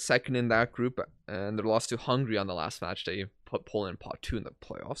 Poland gets second in that group, and they lost to Hungary on the last match day. Put Poland in pot 2 in the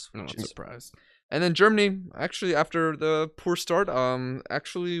playoffs. I'm not surprised. And then Germany, actually, after the poor start,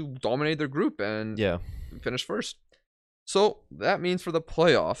 actually dominated their group and finished first. So that means for the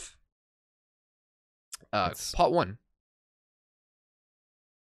playoff, pot 1,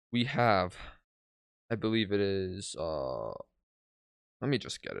 we have, I believe it is, let me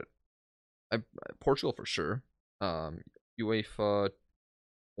just get it. Portugal for sure. UEFA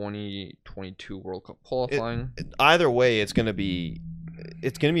 2022 World Cup qualifying. Either way, it's gonna be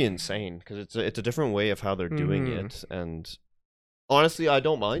insane because it's a different way of how they're doing it, and honestly, I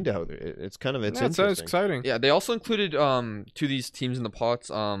don't mind how it's interesting. It's exciting. Yeah, they also included to these teams in the pots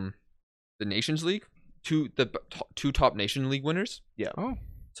the Nations League, two top Nation League winners. Yeah. Oh.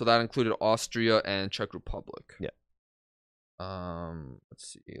 So that included Austria and Czech Republic. Yeah.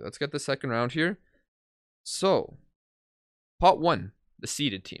 Let's see. Let's get the second round here. So, pot 1, the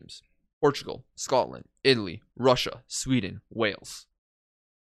seeded teams: Portugal, Scotland, Italy, Russia, Sweden, Wales.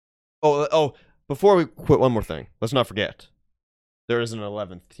 Oh! Before we quit, one more thing. Let's not forget, there is an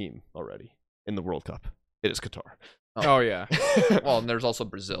 11th team already in the World Cup. It is Qatar. Oh yeah. Well, and there's also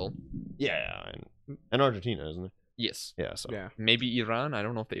Brazil. Yeah, and Argentina, isn't it? Yes. Yeah. So maybe Iran. I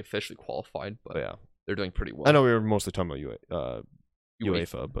don't know if they officially qualified, but yeah, they're doing pretty well. I know we were mostly talking about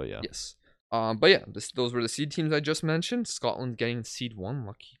UEFA, but yeah. Yes. But yeah, those were the seed teams I just mentioned. Scotland getting seed 1,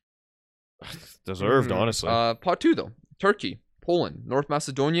 lucky. Deserved, honestly. Pot 2 though: Turkey, Poland, North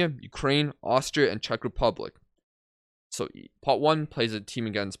Macedonia, Ukraine, Austria, and Czech Republic. So pot 1 plays a team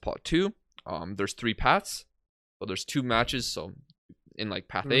against pot 2. There's 3 paths, so there's 2 matches. So in like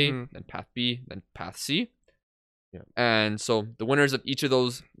path A, then path B, then path C. Yeah. And so the winners of each of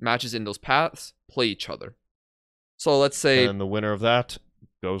those matches in those paths play each other. So let's say, and the winner of that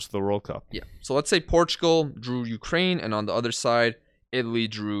goes to the World Cup. Yeah. So let's say Portugal drew Ukraine, and on the other side, Italy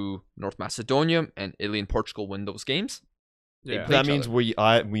drew North Macedonia, and Italy and Portugal win those games. Yeah. That means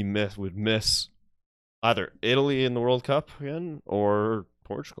would miss either Italy in the World Cup again or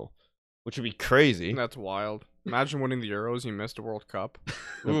Portugal, which would be crazy. That's wild. Imagine winning the Euros, you missed a World Cup.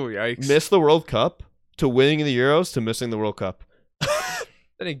 Ooh, yikes. Miss the World Cup to winning the Euros to missing the World Cup.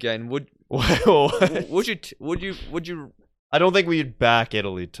 Then again, would you? I don't think we'd back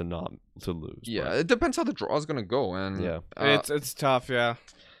Italy to lose. Yeah, but it depends how the draw is gonna go, and yeah, it's tough. Yeah,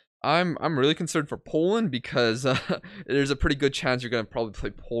 I'm really concerned for Poland because there's a pretty good chance you're gonna probably play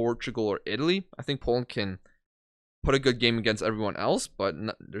Portugal or Italy. I think Poland can put a good game against everyone else, but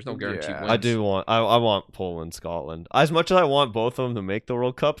there's no guaranteed wins. I want Poland, Scotland. As much as I want both of them to make the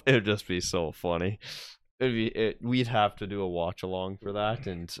World Cup, it'd just be so funny. We'd have to do a watch along for that,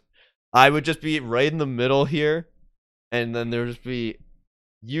 and I would just be right in the middle here, and then there'd just be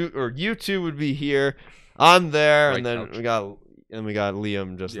you two would be here, I'm there, Right and then couch. we got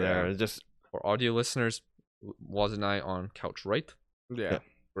Liam just there. It's just For audio listeners, Waz and I on couch right, yeah.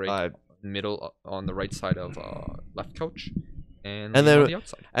 right middle on the right side of left couch, and then on the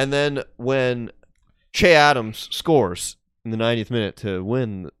outside. And then when Che Adams scores in the 90th minute to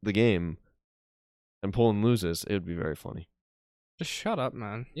win the game, and Poland loses, it would be very funny. Just shut up,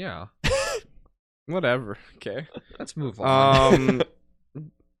 man. Yeah, Whatever. Okay. let's move on.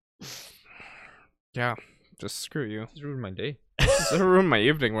 Yeah. Just screw you. This ruined my day. This ruined my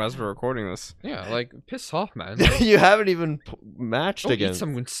evening as we're recording this. Yeah, like piss off, man. You haven't even matched Don't again. eat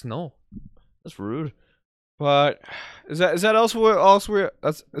some snow. That's rude. But is that is that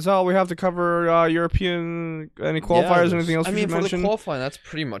all we have to cover? European any qualifiers? Anything else? I we mean, should for mention? the qualifying, that's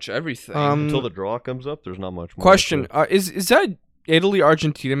pretty much everything. Until the draw comes up, there's not much more. Question: Is that Italy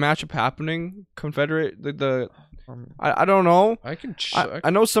Argentina matchup happening? Confederate I don't know. I can check. I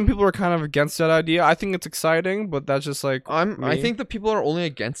know some people are kind of against that idea. I think it's exciting, but that's just like I think the people are only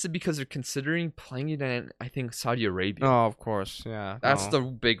against it because they're considering playing it in, I think, Saudi Arabia. Oh, of course, yeah. That's the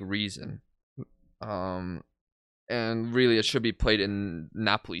big reason. And really, it should be played in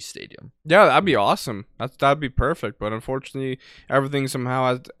Napoli Stadium. Yeah, that'd be awesome. That'd be perfect. But unfortunately, everything somehow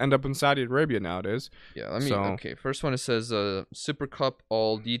has to end up in Saudi Arabia nowadays. Yeah, okay. First one, it says Super Cup,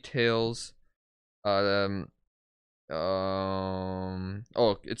 all details. It's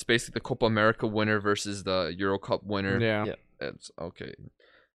basically the Copa America winner versus the Euro Cup winner. Yeah. It's okay.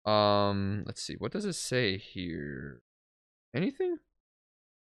 Let's see. What does it say here? Anything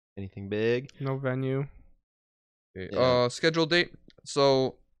big? No venue. Okay. Yeah. Schedule date.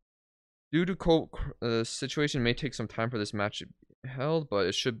 So, due to situation, may take some time for this match to be held, but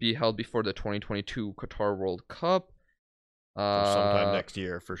it should be held before the 2022 Qatar World Cup. So sometime next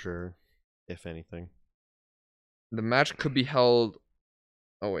year for sure, if anything. The match could be held.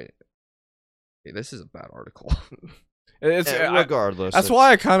 Oh wait, okay, this is a bad article. Regardless, that's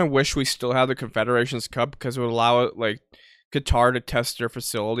why I kind of wish we still had the Confederations Cup because it would allow it like Qatar to test their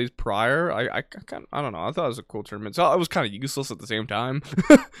facilities prior. I don't know. I thought it was a cool tournament. So it was kind of useless at the same time.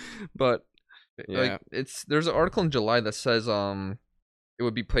 But yeah, there's an article in July that says it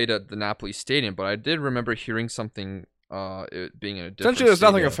would be played at the Napoli Stadium, but I did remember hearing something it being in a different essentially there's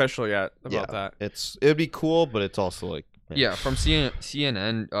nothing stadium. official yet about that. It would be cool, but it's also like Yeah, from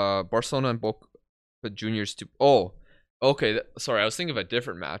CNN, Barcelona and Boca Juniors to sorry, I was thinking of a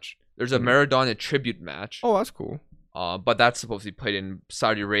different match. There's a Maradona tribute match. Oh, that's cool. But that's supposed to be played in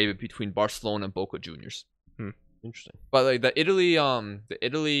Saudi Arabia between Barcelona and Boca Juniors. Interesting. But like the Italy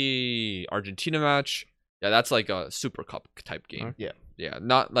Argentina match, yeah, that's like a Super Cup type game. Yeah,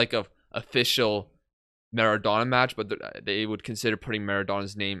 not like a official Maradona match, but they would consider putting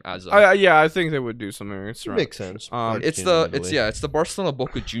Maradona's name as a. I think they would do something. It makes sense. It's the Barcelona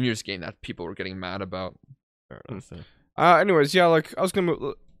Boca Juniors game that people were getting mad about. Fair enough, yeah. Anyways, yeah, like I was gonna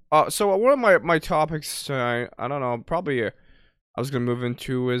move. So one of my topics tonight, I don't know, probably I was gonna move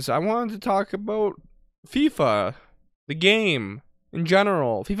into is I wanted to talk about FIFA, the game in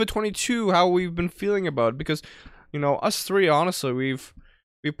general, FIFA 22, how we've been feeling about it, because us three, honestly, we've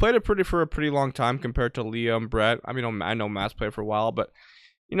played it for a pretty long time compared to Liam, Brett. I mean, I know Matt's played for a while, but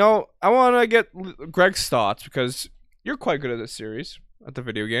I want to get Greg's thoughts because you're quite good at this series, at the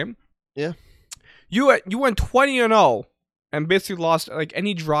video game. Yeah. You went 20-0 and basically lost like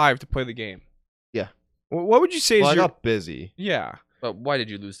any drive to play the game. Yeah. What would you say is I your... got busy. Yeah. But why did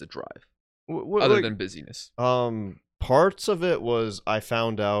you lose the drive? Other Than busyness. Parts of it was I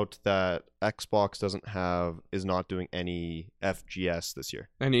found out that Xbox is not doing any FGS this year.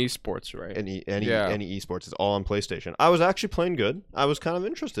 Any esports, right? Any esports. It's all on PlayStation. I was actually playing good. I was kind of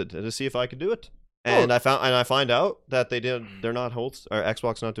interested to see if I could do it. And I find out that they're not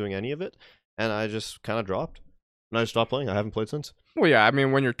Xbox not doing any of it, and I just kind of dropped. And I just stopped playing. I haven't played since. Well, yeah, I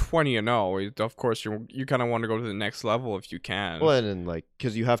mean, when you're 20-0, of course you kind of want to go to the next level if you can. Well, and like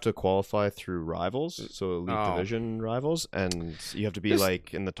because you have to qualify through rivals, so Elite Division rivals, and you have to be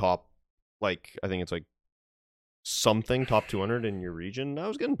like in the top, like I think it's like something top 200 in your region. I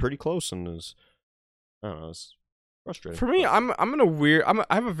was getting pretty close, and I don't know, it's frustrating. For me, I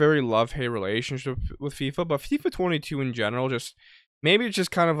have a very love-hate relationship with FIFA, but FIFA 22 in general just. Maybe it's just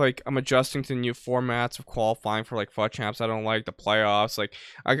kind of like I'm adjusting to new formats of qualifying for like FUT champs. I don't like the playoffs. Like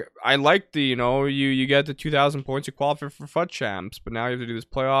I like the you get the 2,000 points to qualify for FUT champs, but now you have to do this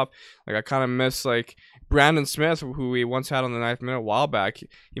playoff. Like I kind of miss like Brandon Smith, who we once had on the 9th minute a while back.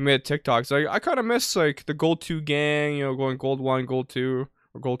 He made a TikTok. So I kind of miss like the Gold 2 gang. Going Gold 1, Gold 2,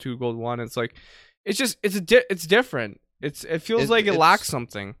 or Gold 2, Gold 1. It's like it's different. It feels like it lacks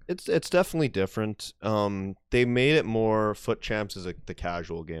something. It's definitely different. They made it more FUT champs is the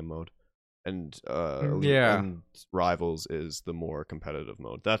casual game mode, and and rivals is the more competitive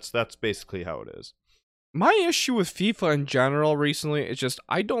mode. That's basically how it is. My issue with FIFA in general recently is just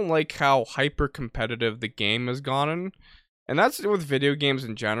I don't like how hyper competitive the game has gotten, and that's with video games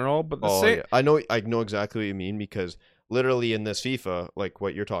in general. But I know exactly what you mean, because literally in this FIFA, like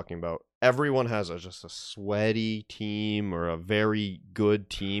what you're talking about, everyone has just a sweaty team or a very good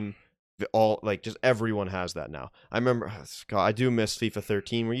team. Just everyone has that now. I remember, God, I do miss FIFA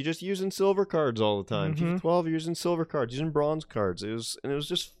 13 where you're just using silver cards all the time. Mm-hmm. FIFA 12, you're using silver cards, using bronze cards. It was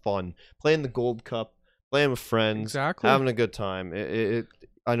just fun playing the Gold Cup, playing with friends, exactly, having a good time.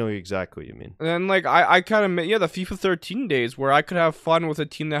 I know exactly what you mean. And then, like, I kind of, the FIFA 13 days where I could have fun with a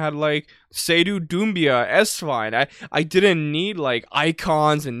team that had, like, Seydou Doumbia, Esfine. I didn't need, like,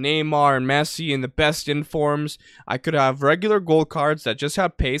 icons and Neymar and Messi and the best informs. I could have regular gold cards that just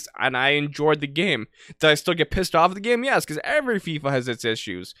had pace, and I enjoyed the game. Did I still get pissed off at the game? Yes, because every FIFA has its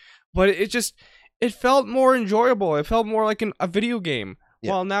issues. But it felt more enjoyable. It felt more like a video game.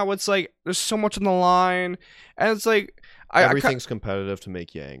 Yeah. Well, now it's like, there's so much on the line, and it's like, everything's competitive to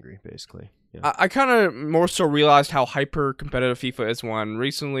make you angry, basically. Yeah. I kind of more so realized how hyper competitive FIFA is when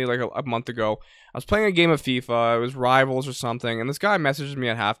recently, like a month ago, I was playing a game of FIFA. It was Rivals or something, and this guy messages me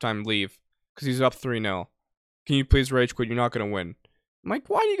at halftime, leave, because he's up 3-0. Can you please rage quit? You're not going to win. I'm like,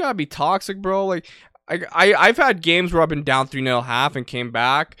 why do you got to be toxic, bro? Like, I've had games where I've been down 3-0 half and came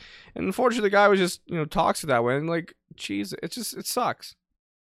back, and unfortunately the guy was just, toxic that way, and like, jeez, it sucks.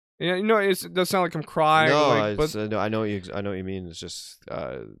 It does sound like I'm crying. No, no, I know what you mean. It's just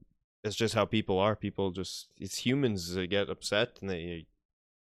how people are. It's humans that get upset, and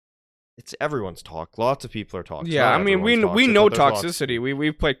it's everyone's talk. Lots of people are toxic. Yeah, I mean, we know toxicity.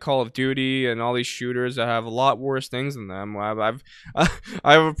 We've played Call of Duty and all these shooters that have a lot worse things than them. I have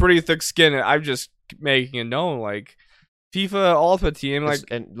a pretty thick skin. And I'm just making it known, like FIFA Ultimate Team,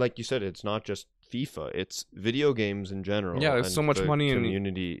 and like you said, it's not just FIFA, it's video games in general. Yeah, there's so much money in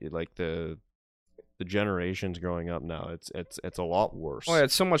community, like the generations growing up now. It's a lot worse. Oh yeah,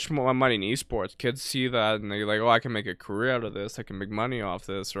 it's so much more money in esports. Kids see that and they're like, oh, I can make a career out of this. I can make money off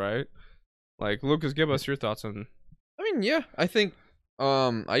this, right? Like, Lucas, give us your thoughts on. I mean, yeah, I think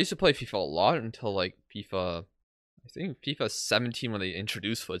I used to play FIFA a lot until like FIFA 17 when they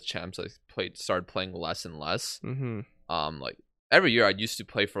introduced FUT champs. I started playing less and less. Mm-hmm. Like every year I used to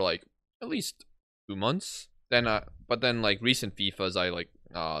play for like at least 2 months. But then like recent FIFAs,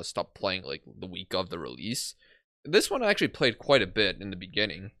 I stopped playing like the week of the release. This one I actually played quite a bit in the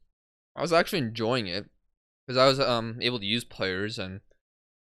beginning. I was actually enjoying it because I was able to use players and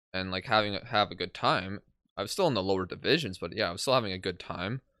like have a good time. I was still in the lower divisions, but yeah, I was still having a good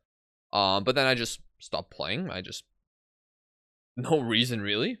time. But then I just stopped playing. No reason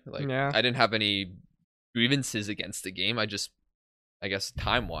really. Like, yeah. I didn't have any grievances against the game. I guess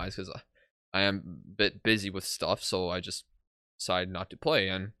time-wise, because I am a bit busy with stuff, so I just decided not to play.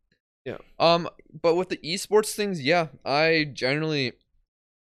 And yeah. But with the esports things, yeah, I generally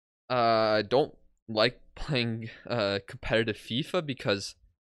don't like playing competitive FIFA because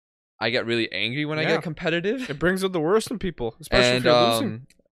I get really angry when I get competitive. It brings out the worst in people, especially if you're losing.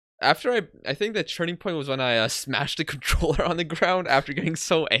 After I think the turning point was when I smashed the controller on the ground after getting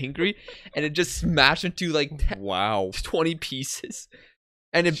so angry, and it just smashed into like 20 pieces.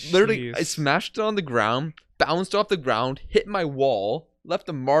 And it literally, I Jeez. smashed it on the ground, bounced off the ground, hit my wall, left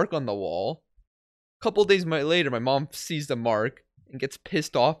a mark on the wall. A couple days later, my mom sees the mark and gets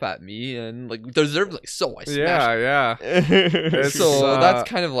pissed off at me and like deserves like, so I smashed it. Yeah. It's, So that's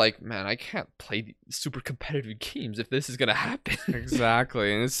kind of like, man, I can't play super competitive games if this is gonna happen.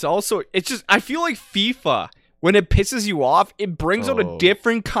 Exactly. And it's also, it's just, I feel like FIFA, when it pisses you off, it brings out a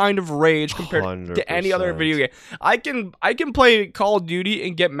different kind of rage compared to any other 100%. video game. I can play Call of Duty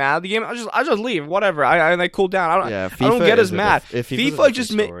and get mad at the game. I just leave, whatever. I cool down. I don't get as mad. FIFA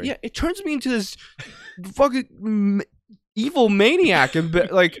just it turns me into this fucking evil maniac. And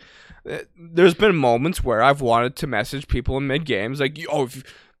like, there's been moments where I've wanted to message people in mid games, like, oh,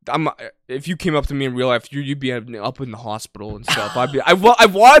 if you came up to me in real life, you'd be up in the hospital and stuff. I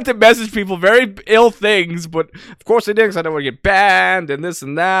wanted to message people very ill things, but of course I didn't, because I don't want to get banned and this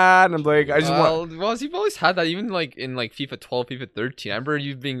and that. And I'm like, well, you've always had that, even like in like FIFA 12, FIFA 13. I remember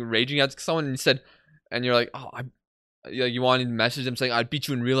you being raging at someone and you said, and you're like, oh, you wanted to message them saying, I'd beat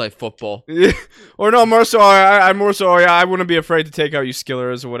you in real life football. Or no, more so, I'm more so, yeah, I wouldn't be afraid to take out you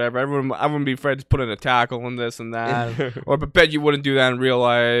skillers or whatever. I wouldn't be afraid to put in a tackle and this and that. Or I bet you wouldn't do that in real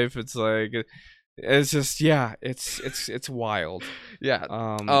life. It's like, it's just, yeah, it's wild. Yeah.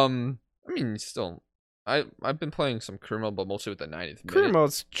 I mean, still, I've been playing some career mode, but mostly with the 90th minute. Career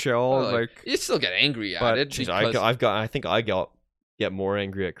mode's chill. Like you still get angry at it. Geez, I think I get more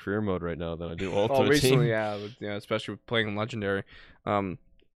angry at career mode right now than I do Ultimate recently, Team. yeah, especially with playing Legendary. I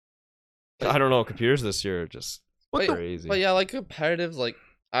don't know, computers this year are just crazy. But yeah, like competitive, like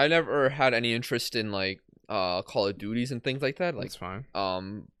I never had any interest in like Call of Duties and things like that. Like, that's fine.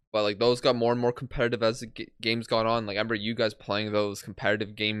 But like those got more and more competitive as the games got on. Like I remember you guys playing those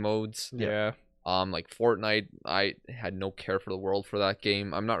competitive game modes. Yeah. Like Fortnite, I had no care for the world for that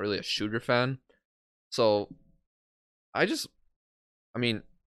game. I'm not really a shooter fan, so I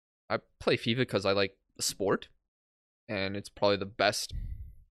play FIFA because I like the sport, and it's probably the best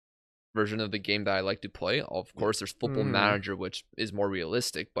version of the game that I like to play. Of course, there's Football Manager, which is more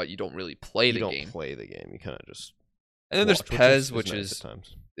realistic, but you don't really play the game. You don't play the game. You kind of just. And then there's PES, which nice is. at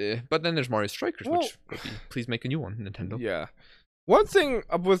times. But then there's Mario Strikers, which would be, please make a new one, Nintendo. Yeah. One thing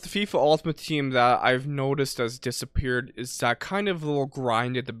with FIFA Ultimate Team that I've noticed has disappeared is that kind of little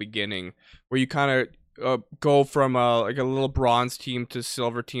grind at the beginning, where you kind of go from like a little bronze team to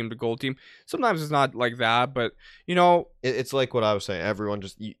silver team to gold team. Sometimes it's not like that, but you know, it's like what I was saying. Everyone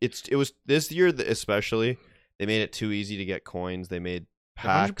just it was this year especially. They made it too easy to get coins. They made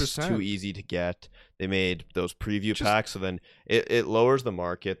packs 100%. too easy to get. They made those preview packs, so then it lowers the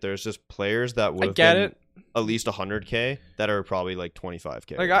market. There's just players that would have been at least 100K that are probably like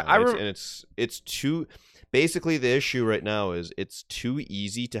 25K. Like right and it's too. Basically, the issue right now is it's too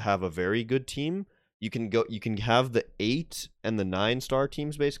easy to have a very good team. You can have the 8 and the 9-star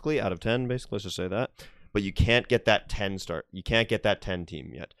teams basically out of 10. Basically, let's just say that. But you can't get that 10-star. You can't get that 10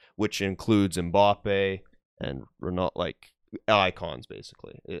 team yet, which includes Mbappe and Ronaldo, like icons.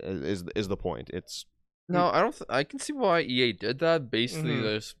 Basically, is the point. It's no, I don't. I can see why EA did that. Basically,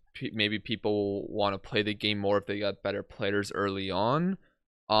 there's maybe people want to play the game more if they got better players early on.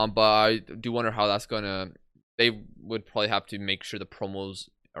 But I do wonder how that's gonna. They would probably have to make sure the promos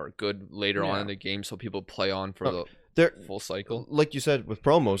are good later on in the game, so people play on for the full cycle. Like you said with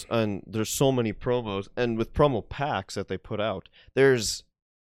promos, and there's so many promos, and with promo packs that they put out, there was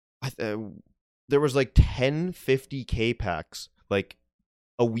like 10 50K packs like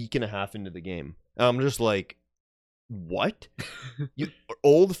a week and a half into the game. And I'm just like, what?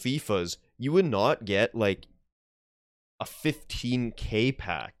 Old FIFAs, you would not get like a 15K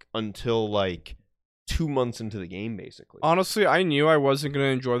pack until like 2 months into the game, basically. Honestly, I knew I wasn't going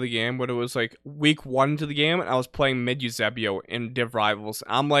to enjoy the game when it was like week 1 into the game and I was playing mid Eusebio in Div Rivals.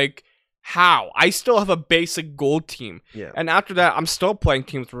 I'm like, how? I still have a basic gold team. Yeah. And after that, I'm still playing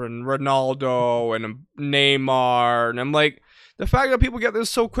teams with Ronaldo and Neymar. And I'm like, the fact that people get this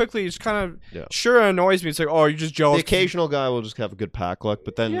so quickly is kind of sure annoys me. It's like, oh, you're just jealous. The occasional guy will just have a good pack luck,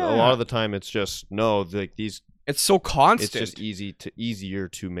 but then a lot of the time it's just like these. It's so constant. It's just easier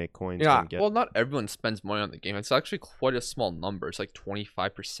to make coins. Yeah. And get. Well, not everyone spends money on the game. It's actually quite a small number. It's like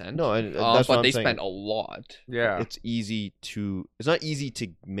 25%. No, and that's what but I'm they saying. spend a lot. Yeah. It's not easy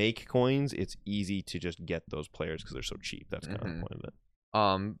to make coins. It's easy to just get those players because they're so cheap. That's kind of the point of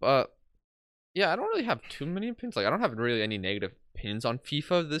it. But yeah, I don't really have too many opinions. Like, I don't have really any negative opinions on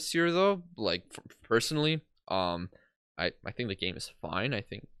FIFA this year, though. Like, personally, I think the game is fine. I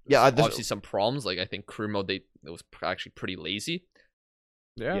think obviously some problems. Like, I think career mode it was actually pretty lazy.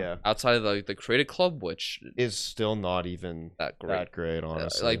 Yeah. Outside of the creative club, which is still not even that great,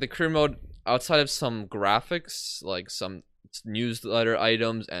 honestly. Like the career mode, outside of some graphics, like some newsletter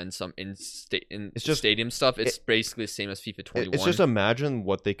items and some It's just stadium stuff. It's basically the same as FIFA 21. It's just imagine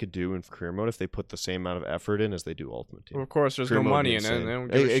what they could do in career mode if they put the same amount of effort in as they do Ultimate Team. Well, of course, there's Career no mode money in is it. And insane. they don't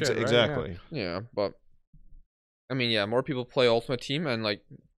give a shit, right? Exactly. Yeah, but I mean, yeah, more people play Ultimate Team, and like,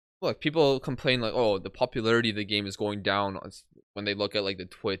 look, people complain like, oh, the popularity of the game is going down when they look at like the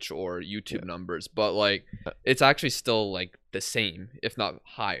Twitch or YouTube numbers, but like, it's actually still like the same, if not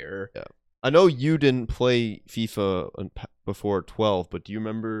higher. Yeah. I know you didn't play FIFA before 12, but do you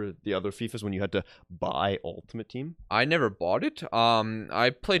remember the other FIFAs when you had to buy Ultimate Team? I never bought it.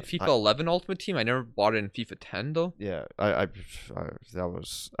 I played FIFA 11 Ultimate Team. I never bought it in FIFA 10 though. Yeah, I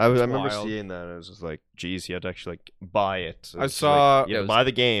remember wild. seeing that. And it was just like, geez, you had to actually like buy it. So I it's saw- like, you Yeah, had to buy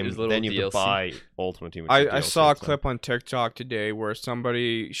the game, it was a little then you have to DLC. buy Ultimate Team. which is I DLC, saw a so- clip on TikTok today where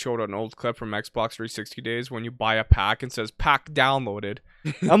somebody showed an old clip from Xbox 360 days when you buy a pack and says pack downloaded.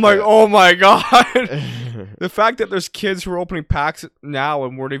 I'm like, oh my god. The fact that there's kids who are opening packs now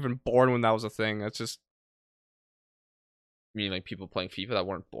and weren't even born when that was a thing. That's just, I mean, like people playing FIFA that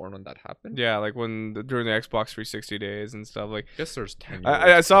weren't born when that happened. yeah, like during the Xbox 360 days and stuff. Like, I guess there's 10.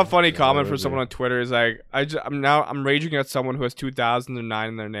 I saw a funny Yeah, comment that from would someone be- on Twitter. Is like, I'm raging at someone who has 2009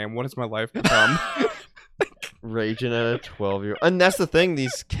 in their name. What has my life become? Raging at a 12-year-old, and that's the thing.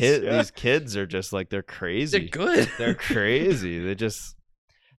 These Yeah. these kids are just like they're crazy. They're good. They're crazy.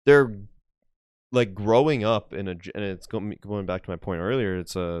 They're like growing up and it's going back to my point earlier.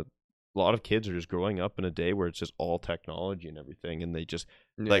 It's a lot of kids are just growing up in a day where it's just all technology and everything, and they just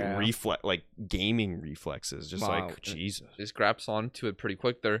like Yeah. like gaming reflexes. Just Wow. like Jesus. Just grabs onto it pretty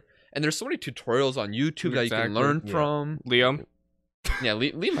quick. There's so many tutorials on YouTube that you can Exactly. learn Yeah. from. Liam. Yeah,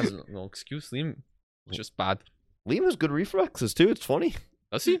 Liam has no excuse. Liam is just bad. Liam has good reflexes too. It's funny.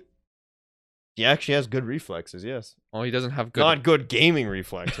 Does he? He actually has good reflexes. Yes, Oh, he doesn't have good. not good gaming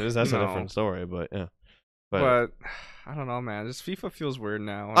reflexes. That's No. a different story. But yeah, But I don't know, man. This FIFA feels weird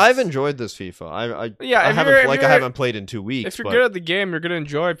now. I've It's- enjoyed this FIFA. Yeah, I if haven't you're- like if I you're- haven't played in 2 weeks. If you're but, good at the game, you're gonna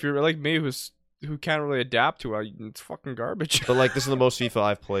enjoy it. If you're like me, who can't really adapt to it, it's fucking garbage. but like this is the most FIFA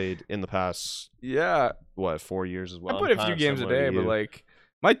I've played in the past Yeah, 4 years as well. I play a few games a day, but like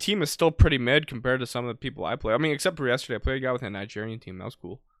my team is still pretty mid compared to some of the people I play. I mean, except for yesterday, I played a guy with a Nigerian team. That was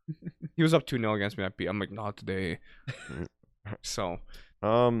cool. He was up 2-0 against me. I'm like, not today. So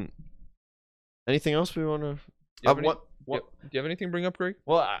anything else we want to? Do you have any- What? Do you have anything to bring up, Greg?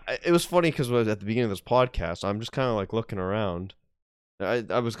 Well, it was funny because at the beginning of this podcast, I'm just kind of like looking around.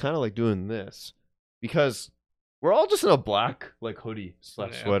 I was kind of like doing this because we're all just in a black like hoodie /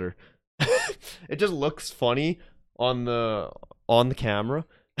 Yeah. sweater. It just looks funny on the camera.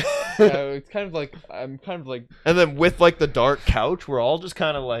 It's kind of like I'm kind of like And then with like the dark couch, we're all just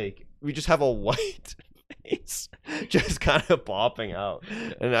kind of like we just have a white face just kind of popping out,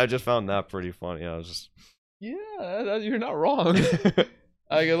 and I just found that pretty funny. I was just yeah, you're not wrong.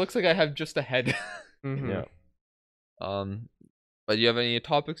 Like it looks like I have just a head. mhm. yeah, But do you have any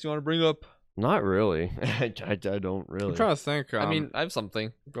topics you want to bring up? not really. I don't really. I'm trying to think. I mean, I have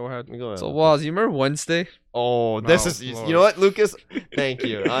something. go ahead. Go ahead. So, Waz, you remember Wednesday? Oh, this Oh, is Lord. you know what, Lucas? Thank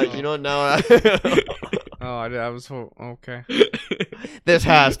you. You know what now? Oh, I was okay. This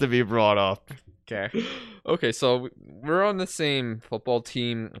has to be brought up. Okay. Okay, so we're on the same football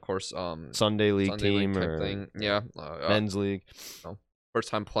team, of course. Sunday league Sunday team type or thing. Yeah. men's league. First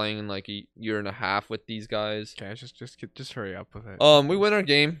time playing in like a year and a half with these guys. Okay, just hurry up with it. We win our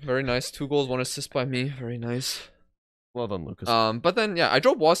game. Very nice. 2 goals, 1 assist by me. Very nice. Well done, Lucas. But then yeah, I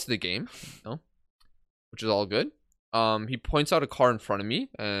drove Waz to the game, which is all good. He points out a car in front of me,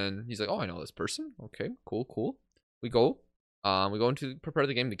 and he's like, "Oh, I know this person." Okay, cool. We go into prepare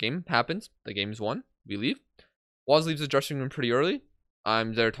the game. The game happens. The game's won. We leave. Waz leaves the dressing room pretty early.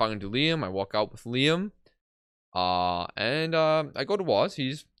 I'm there talking to Liam. I walk out with Liam. And I go to Waz.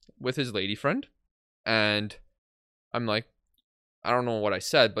 He's with his lady friend, and I'm like, I don't know what I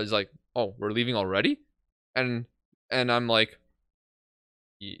said, but he's like, "Oh, we're leaving already," and I'm like,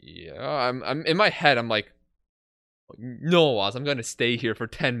 yeah, I'm in my head. I'm like, no, Waz, I'm gonna stay here for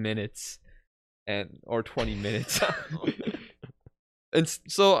 10 minutes, or 20 minutes. And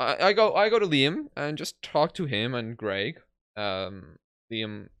so I go to Liam and just talk to him and Greg.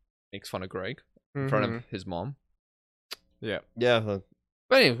 Liam makes fun of Greg in front of his mom. Yeah. yeah,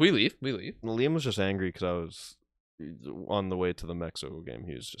 But anyway, we leave. Liam was just angry because I was on the way to the Mexico game.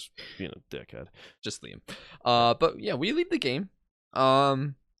 He was just being a dickhead. Just Liam. But yeah, we leave the game.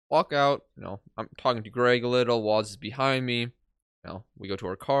 Walk out. I'm talking to Greg a little. Waz is behind me. We go to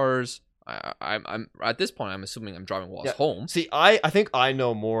our cars. I'm at this point. I'm assuming I'm driving Waz home. See, I think I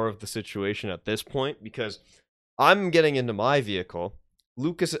know more of the situation at this point because I'm getting into my vehicle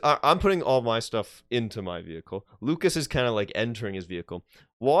Lucas, I'm putting all my stuff into my vehicle. Lucas is kind of like entering his vehicle.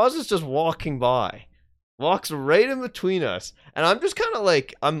 Waz is just walking by, walks right in between us, and I'm just kind of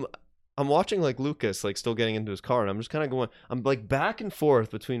like I'm watching like Lucas like still getting into his car, and I'm just kind of going. I'm like back and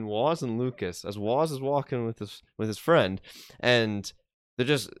forth between Waz and Lucas as Waz is walking with his friend, and he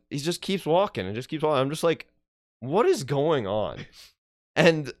just keeps walking and just keeps walking. I'm just like, what is going on?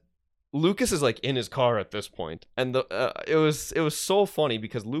 And Lucas is like in his car at this point, and it was so funny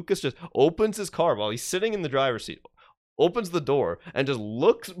because Lucas just opens his car while he's sitting in the driver's seat, opens the door, and just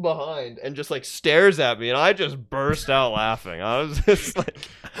looks behind and just like stares at me, and I just burst out laughing. I was just like,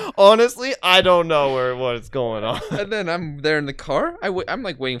 honestly, I don't know what's going on. And then I'm there in the car. I'm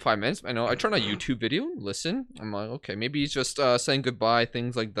like waiting 5 minutes. I know. I turn on a YouTube video, listen. I'm like, okay, maybe he's just saying goodbye,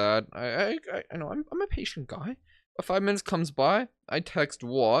 things like that. I know. I'm a patient guy. 5 minutes comes by, I text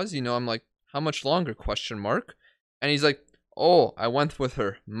Waz, I'm like, how much longer, ? And he's like, oh, I went with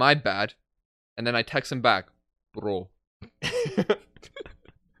her, my bad. And then I text him back, bro.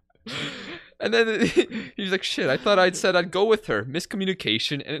 And then he's like, shit, I thought I'd said I'd go with her,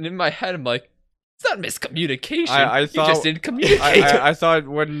 miscommunication. And in my head, I'm like, it's not miscommunication. I thought, you just didn't communicate. I thought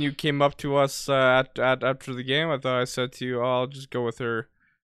when you came up to us after the game, I thought I said to you, oh, I'll just go with her.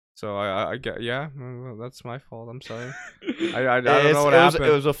 So I get, yeah, well, that's my fault. I'm sorry. I don't know what happened.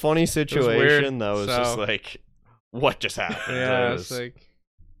 It was a funny situation that was so. Just like, what just happened? Yeah, it's like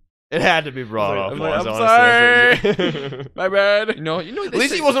it had to be brought up. I'm sorry. My bad. At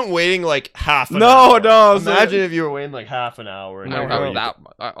least he wasn't waiting like half an hour. No. Imagine if you were waiting like half an hour. I don't have that.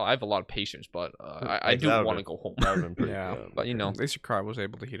 I have a lot of patience, but I do want to go home. Yeah, but at least your car was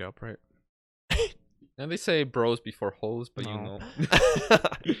able to heat up, right? And they say bros before hoes, but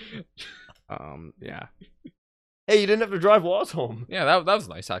yeah. Hey, you didn't have to drive Waz home. Yeah, that was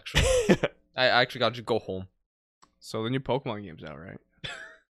nice actually. I actually got to go home. So the new Pokemon game's out, right?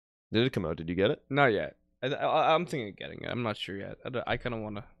 Did it come out? Did you get it? Not yet. I'm thinking of getting it. I'm not sure yet. I kind of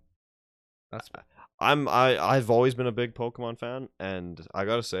want to. I've always been a big Pokemon fan, and I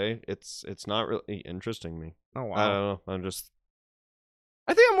gotta say, it's not really interesting me. Oh wow. I don't know.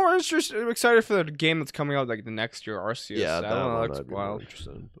 I think I'm more excited for the game that's coming out like the next year, Arceus. Yeah, I that don't know, one that's I'd be wild. more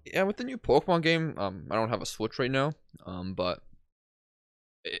interested in. Yeah, with the new Pokemon game, I don't have a Switch right now, but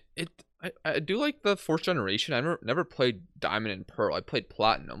I do like the fourth generation. I never played Diamond and Pearl. I played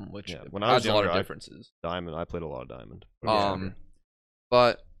Platinum, which when I was has a lot younger, of differences. I played a lot of Diamond.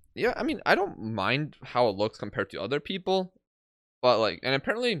 But yeah, I mean, I don't mind how it looks compared to other people, but and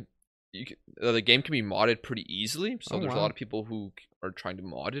apparently, the game can be modded pretty easily. So there's a lot of people who are trying to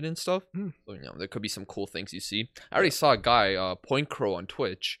mod it and stuff. So, there could be some cool things you see. I already saw a guy, Point Crow on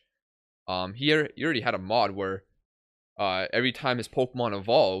Twitch. He already had a mod where, every time his Pokemon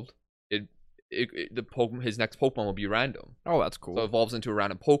evolved, his next Pokemon will be random. Oh, that's cool. So it evolves into a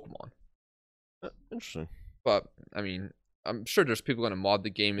random Pokemon. Interesting. But I mean, I'm sure there's people going to mod the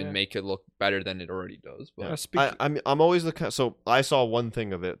game and make it look better than it already does. But I'm always the kind. So I saw one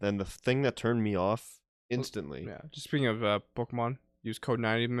thing of it, then the thing that turned me off instantly. Yeah. Just speaking of Pokemon, use code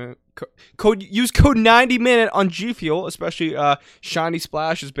 90minute. Use code 90minute on G Fuel, especially Shiny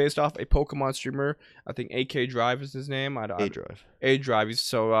Splash is based off a Pokemon streamer. I think AK Drive is his name. A Drive.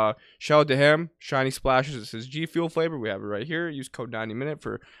 So shout out to him. Shiny Splash is his G Fuel flavor. We have it right here. Use code 90minute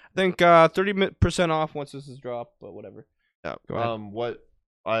for I think 30% off once this is dropped, but whatever. Yeah. What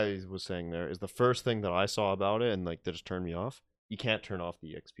I was saying there is the first thing that I saw about it and that just turned me off. You can't turn off the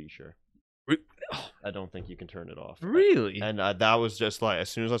EXP share. I don't think you can turn it off. Really? And that was just like, as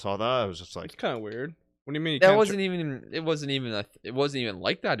soon as I saw that, I was just like, it's kind of weird. What do you mean? It wasn't even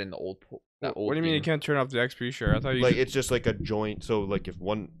like that in the old. What do you mean you can't turn off the XP share? I thought you it's just like a joint. So if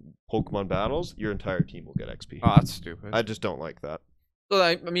one Pokemon battles, your entire team will get XP. Oh, that's stupid. I just don't like that. So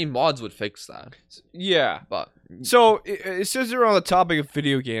I mean, mods would fix that. Yeah, but so it says they're on the topic of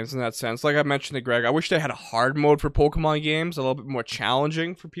video games in that sense. Like I mentioned to Greg, I wish they had a hard mode for Pokemon games, a little bit more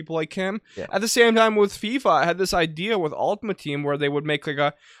challenging for people like him. Yeah. At the same time, with FIFA, I had this idea with Ultimate Team where they would make like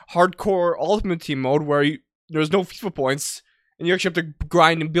a hardcore Ultimate Team mode where there's no FIFA points and you actually have to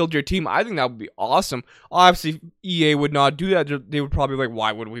grind and build your team. I think that would be awesome. Obviously, EA would not do that. They would probably be like,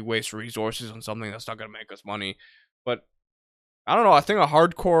 why would we waste resources on something that's not going to make us money? But I don't know. I think a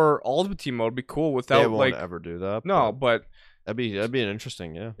hardcore Ultimate Team mode would be cool without they won't ever do that. No, but that'd be an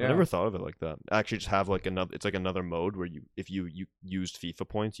interesting. Yeah. I never thought of it like that. Actually, just have it's like another mode where if you used FIFA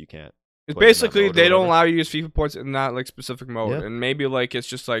points, you can't. It's basically they don't allow you to use FIFA points in that specific mode, and maybe it's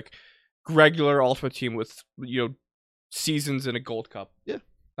just regular Ultimate Team with seasons in a Gold Cup. Yeah,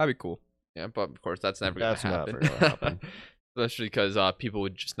 that'd be cool. Yeah, but of course that's never gonna happen. Especially because people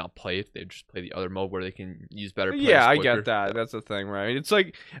would just not play it. They'd just play the other mode where they can use better players Yeah, I quicker. get that. That's the thing, right? It's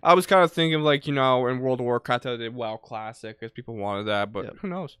like I was kind of thinking, like, you know, in World of Warcraft, they did WoW Classic because people wanted that, but who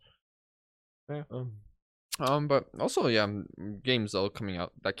knows? Yeah. But also, yeah, games though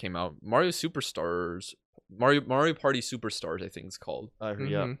that came out. Mario Superstars, Mario Party Superstars, I think it's called. I've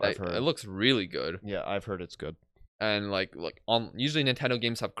heard. It looks really good. Yeah, I've heard it's good. And like usually Nintendo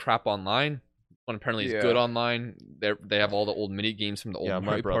games have crap online. One apparently is good online. They have all the old mini games from the old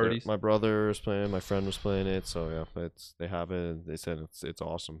Mario parties. My brother was playing. My friend was playing it. So yeah, they have it. They said it's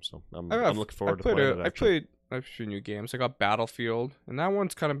awesome. So I'm looking forward to playing it. I played a few new games. I got Battlefield, and that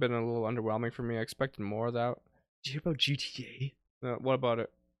one's kind of been a little underwhelming for me. I expected more of that. Did you hear about GTA? What about it?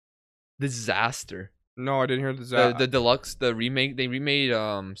 Disaster. No, I didn't hear disaster. The deluxe, the remake. They remade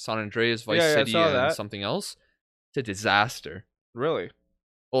San Andreas, Vice City, and something else. It's a disaster. Really?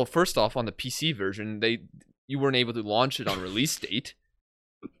 Well, first off, on the PC version, you weren't able to launch it on release date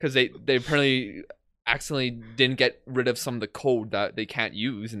because they apparently accidentally didn't get rid of some of the code that they can't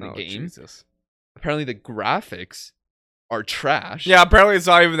use in the game. Jesus. Apparently, the graphics are trash. Yeah, apparently it's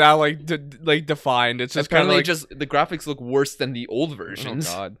not even that like defined. It's just apparently kind of the graphics look worse than the old versions.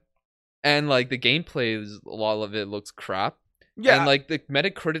 Oh God. And like the gameplay a lot of it looks crap. Yeah. And like the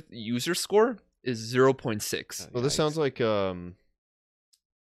Metacritic user score is 0.6. Well, this sounds like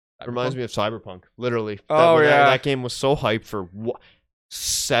reminds me of Cyberpunk, literally. That game was so hyped for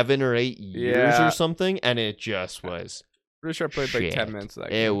 7 or 8 years or something, and it just was. Pretty sure I played like 10 minutes of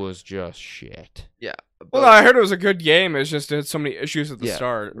that game. It was just shit. Yeah. Well, I heard it was a good game. It's just it had so many issues at the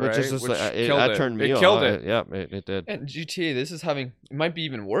start, right? That turned me off. It killed it. Yeah, it did. And GTA, it might be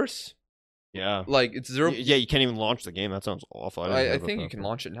even worse. Yeah. Like it's 0. Yeah, you can't even launch the game. That sounds awful. I think you can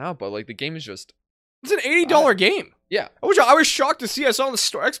launch it now, but like the game is just. It's an $80 game. Yeah. I was shocked to see. I saw in the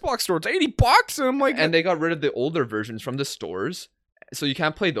Xbox store. It's $80, and I'm like. And they got rid of the older versions from the stores, so you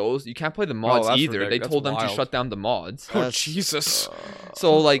can't play those. You can't play the mods either. Ridiculous. They told them to shut down the mods. Oh Jesus!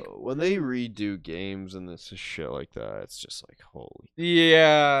 So like when they redo games and this shit like that, it's just like holy.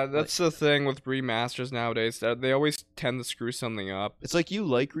 Yeah, that's the thing with remasters nowadays. That they always tend to screw something up. It's like you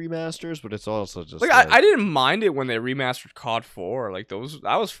like remasters, but it's also just like I didn't mind it when they remastered COD 4. Like those,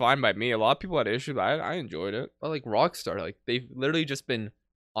 that was fine by me. A lot of people had issues, but I enjoyed it. But like Rockstar, like they've literally just been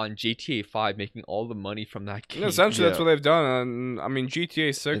on GTA 5 making all the money from that game. Yeah, essentially, that's what they've done. And I mean,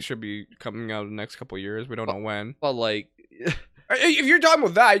 GTA 6 should be coming out in the next couple of years. We don't know when. But like, if you're done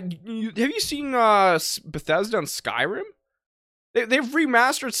with that, have you seen Bethesda and Skyrim? They've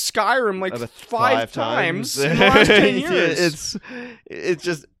remastered Skyrim like five times in the last 10 years. It's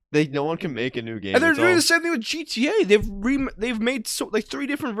just no one can make a new game. And they're doing the same thing with GTA. They've made 3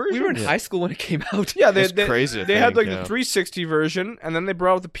 different versions. We were in high school when it came out. Yeah, it's crazy. They had like the 360 version, and then they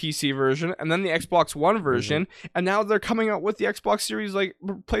brought out the PC version, and then the Xbox One version, and now they're coming out with the Xbox Series like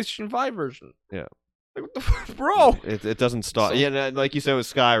PlayStation 5 version. Yeah. Like, what the fuck, bro? It doesn't stop. Yeah, like you said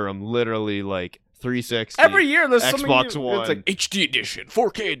with Skyrim, literally like 360. Every year there's Xbox something One. It's like HD edition,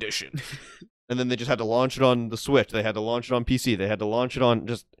 4K edition. And then they just had to launch it on the Switch. They had to launch it on PC. They had to launch it on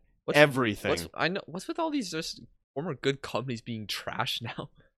just everything. What's with all these just former good companies being trashed now?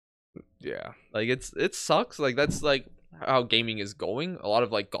 Yeah. Like it sucks. Like that's like how gaming is going. A lot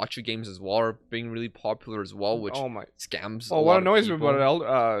of like gotcha games as well are being really popular as well, which scams. Well, what annoys me about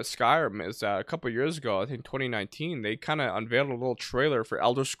Skyrim is that a couple of years ago, I think 2019, they kind of unveiled a little trailer for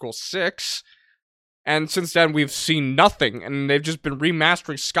Elder Scrolls 6. And since then, we've seen nothing, and they've just been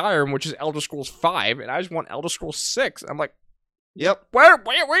remastering Skyrim, which is Elder Scrolls 5, and I just want Elder Scrolls 6. I'm like, yep, where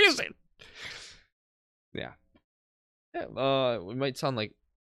is it? Yeah. Yeah, we might sound like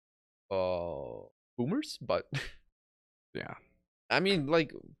boomers, but yeah. I mean,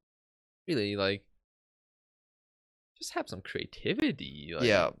 like, really, like, just have some creativity. Like,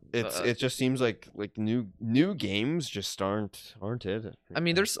 yeah, it just seems like new games just aren't it. I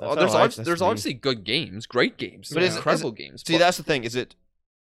mean, there's obviously good games, great games, but incredible games. See, that's the thing. Is it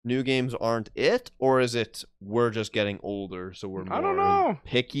new games aren't it, or is it we're just getting older, so we're more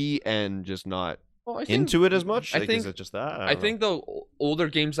picky and just not into it as much? Is it just that? I think the older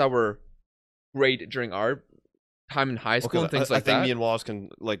games that were great during our time in high school and things like that. I think me and Waz can,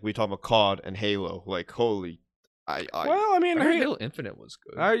 like, we talk about COD and Halo. Like, holy. I mean, Halo Infinite was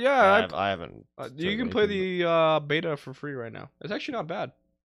good. Yeah, I haven't. You can play the beta for free right now. It's actually not bad.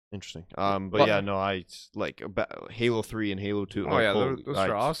 Interesting. But yeah, no, I like Halo 3 and Halo 2. Oh yeah, those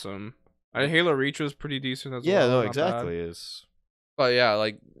are awesome. Halo Reach was pretty decent as well. Yeah, no, exactly. Is. But yeah,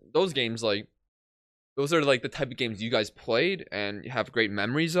 like those games, like those are like the type of games you guys played and have great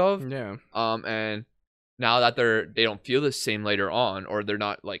memories of. Yeah. And now that they don't feel the same later on, or they're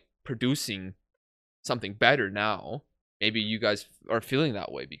not like producing something better now, maybe you guys are feeling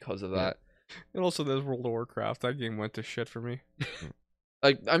that way because of that. And also, there's World of Warcraft. That game went to shit for me.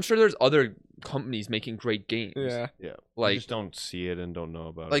 Like, I'm sure there's other companies making great games. Yeah. Yeah. Like, I just don't see it and don't know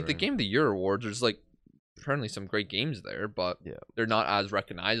about it. like the Game of the Year awards, there's like apparently some great games there, but they're not as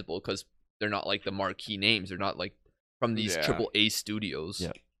recognizable because they're not like the marquee names. They're not like from these AAA studios.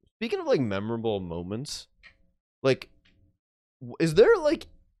 Yeah. Speaking of like memorable moments, like, is there like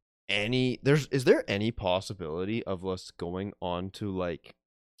is there any possibility of us going on to like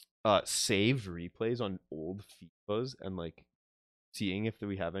saved replays on old FIFAs and like seeing if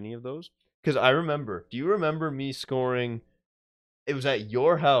we have any of those? Because I remember, do you remember me scoring? It was at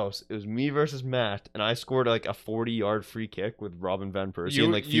your house. It was me versus Matt, and I scored like a 40-yard free kick with Robin Van Persie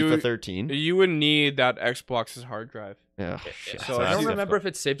in like FIFA 13. You would need that Xbox's hard drive. Yeah. So I don't remember if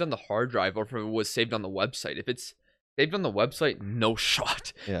it's saved on the hard drive or if it was saved on the website. If it's saved on the website, no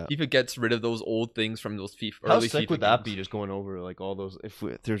shot. Yeah. FIFA gets rid of those old things from those FIFA. How early sick FIFA would that games. be, just going over like all those, if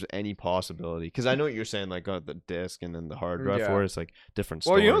there's any possibility? Because I know what you're saying, like the disc and then the hard drive for it, it's like different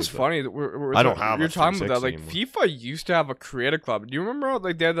stories. Well, you know what's funny? I don't have You're a talking about that. 360 Like FIFA used to have a creative club. Do you remember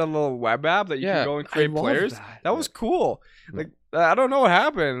like they had that little web app that you can go and create players? That was cool. Like I don't know what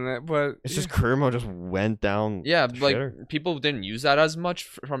happened, but it's just Kermo just went down. Yeah, the like shitter. people didn't use that as much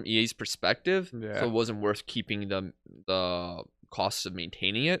from EA's perspective, Yeah. so it wasn't worth keeping the costs of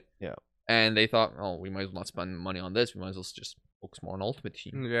maintaining it. Yeah. And they thought, oh, we might as well not spend money on this. We might as well just focus more on Ultimate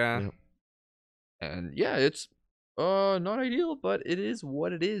Team. Yeah. And yeah, it's not ideal, but it is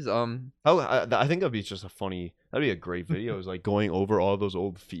what it is. I think that'd be just that'd be a great video. Is like going over all those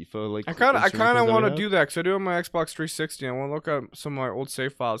old FIFA like. I kind of want to do. do that because I do on my Xbox 360. I want to look at some of my old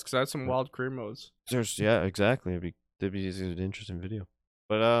save files because I had some wild career modes. Exactly. That'd be an interesting video.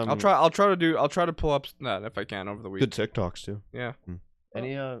 But I'll try to pull up that if I can over the week. good TikToks too. Yeah.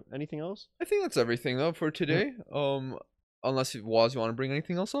 Anything else? I think that's everything though for today. Unless Waz, you want to bring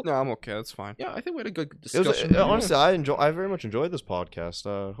anything else up? No, I'm okay. That's fine. Yeah, I think we had a good discussion. Honestly, I very much enjoyed this podcast.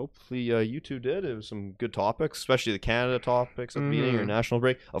 Hopefully, you two did. It was some good topics, especially the Canada topics at the beginning or national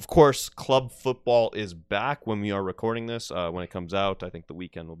break. Of course, club football is back when we are recording this. When it comes out, I think the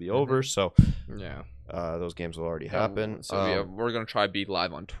weekend will be over. So, yeah, those games will already happen. So we're gonna try to be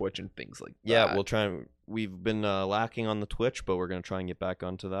live on Twitch and things like that. Yeah, we'll try. We've been lacking on the Twitch, but we're gonna try and get back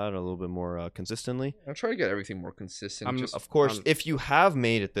onto that a little bit more consistently. I'll try to get everything more consistent. Of course, if you have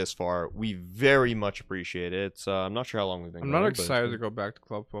made it this far, we very much appreciate it. It's, I'm not sure how long we've been. I'm not excited to go back to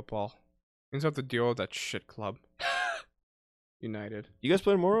club football. Means I have to deal with that shit club. United. You guys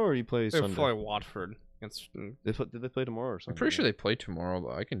play tomorrow, or you play Sunday? They play Watford. Did they play tomorrow or something? I'm pretty sure they play tomorrow,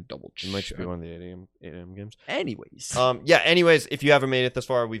 but I can double check. It might just be one of the 8 a.m. games. Anyways. Anyways, if you haven't made it this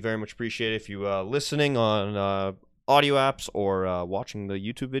far, we very much appreciate it. If you listening on audio apps or watching the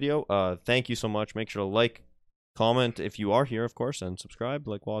YouTube video, thank you so much. Make sure to like, comment if you are here, of course, and subscribe,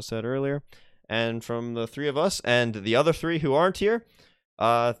 like Waz said earlier. And from the three of us and the other three who aren't here,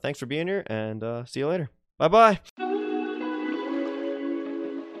 thanks for being here, and see you later. Bye-bye.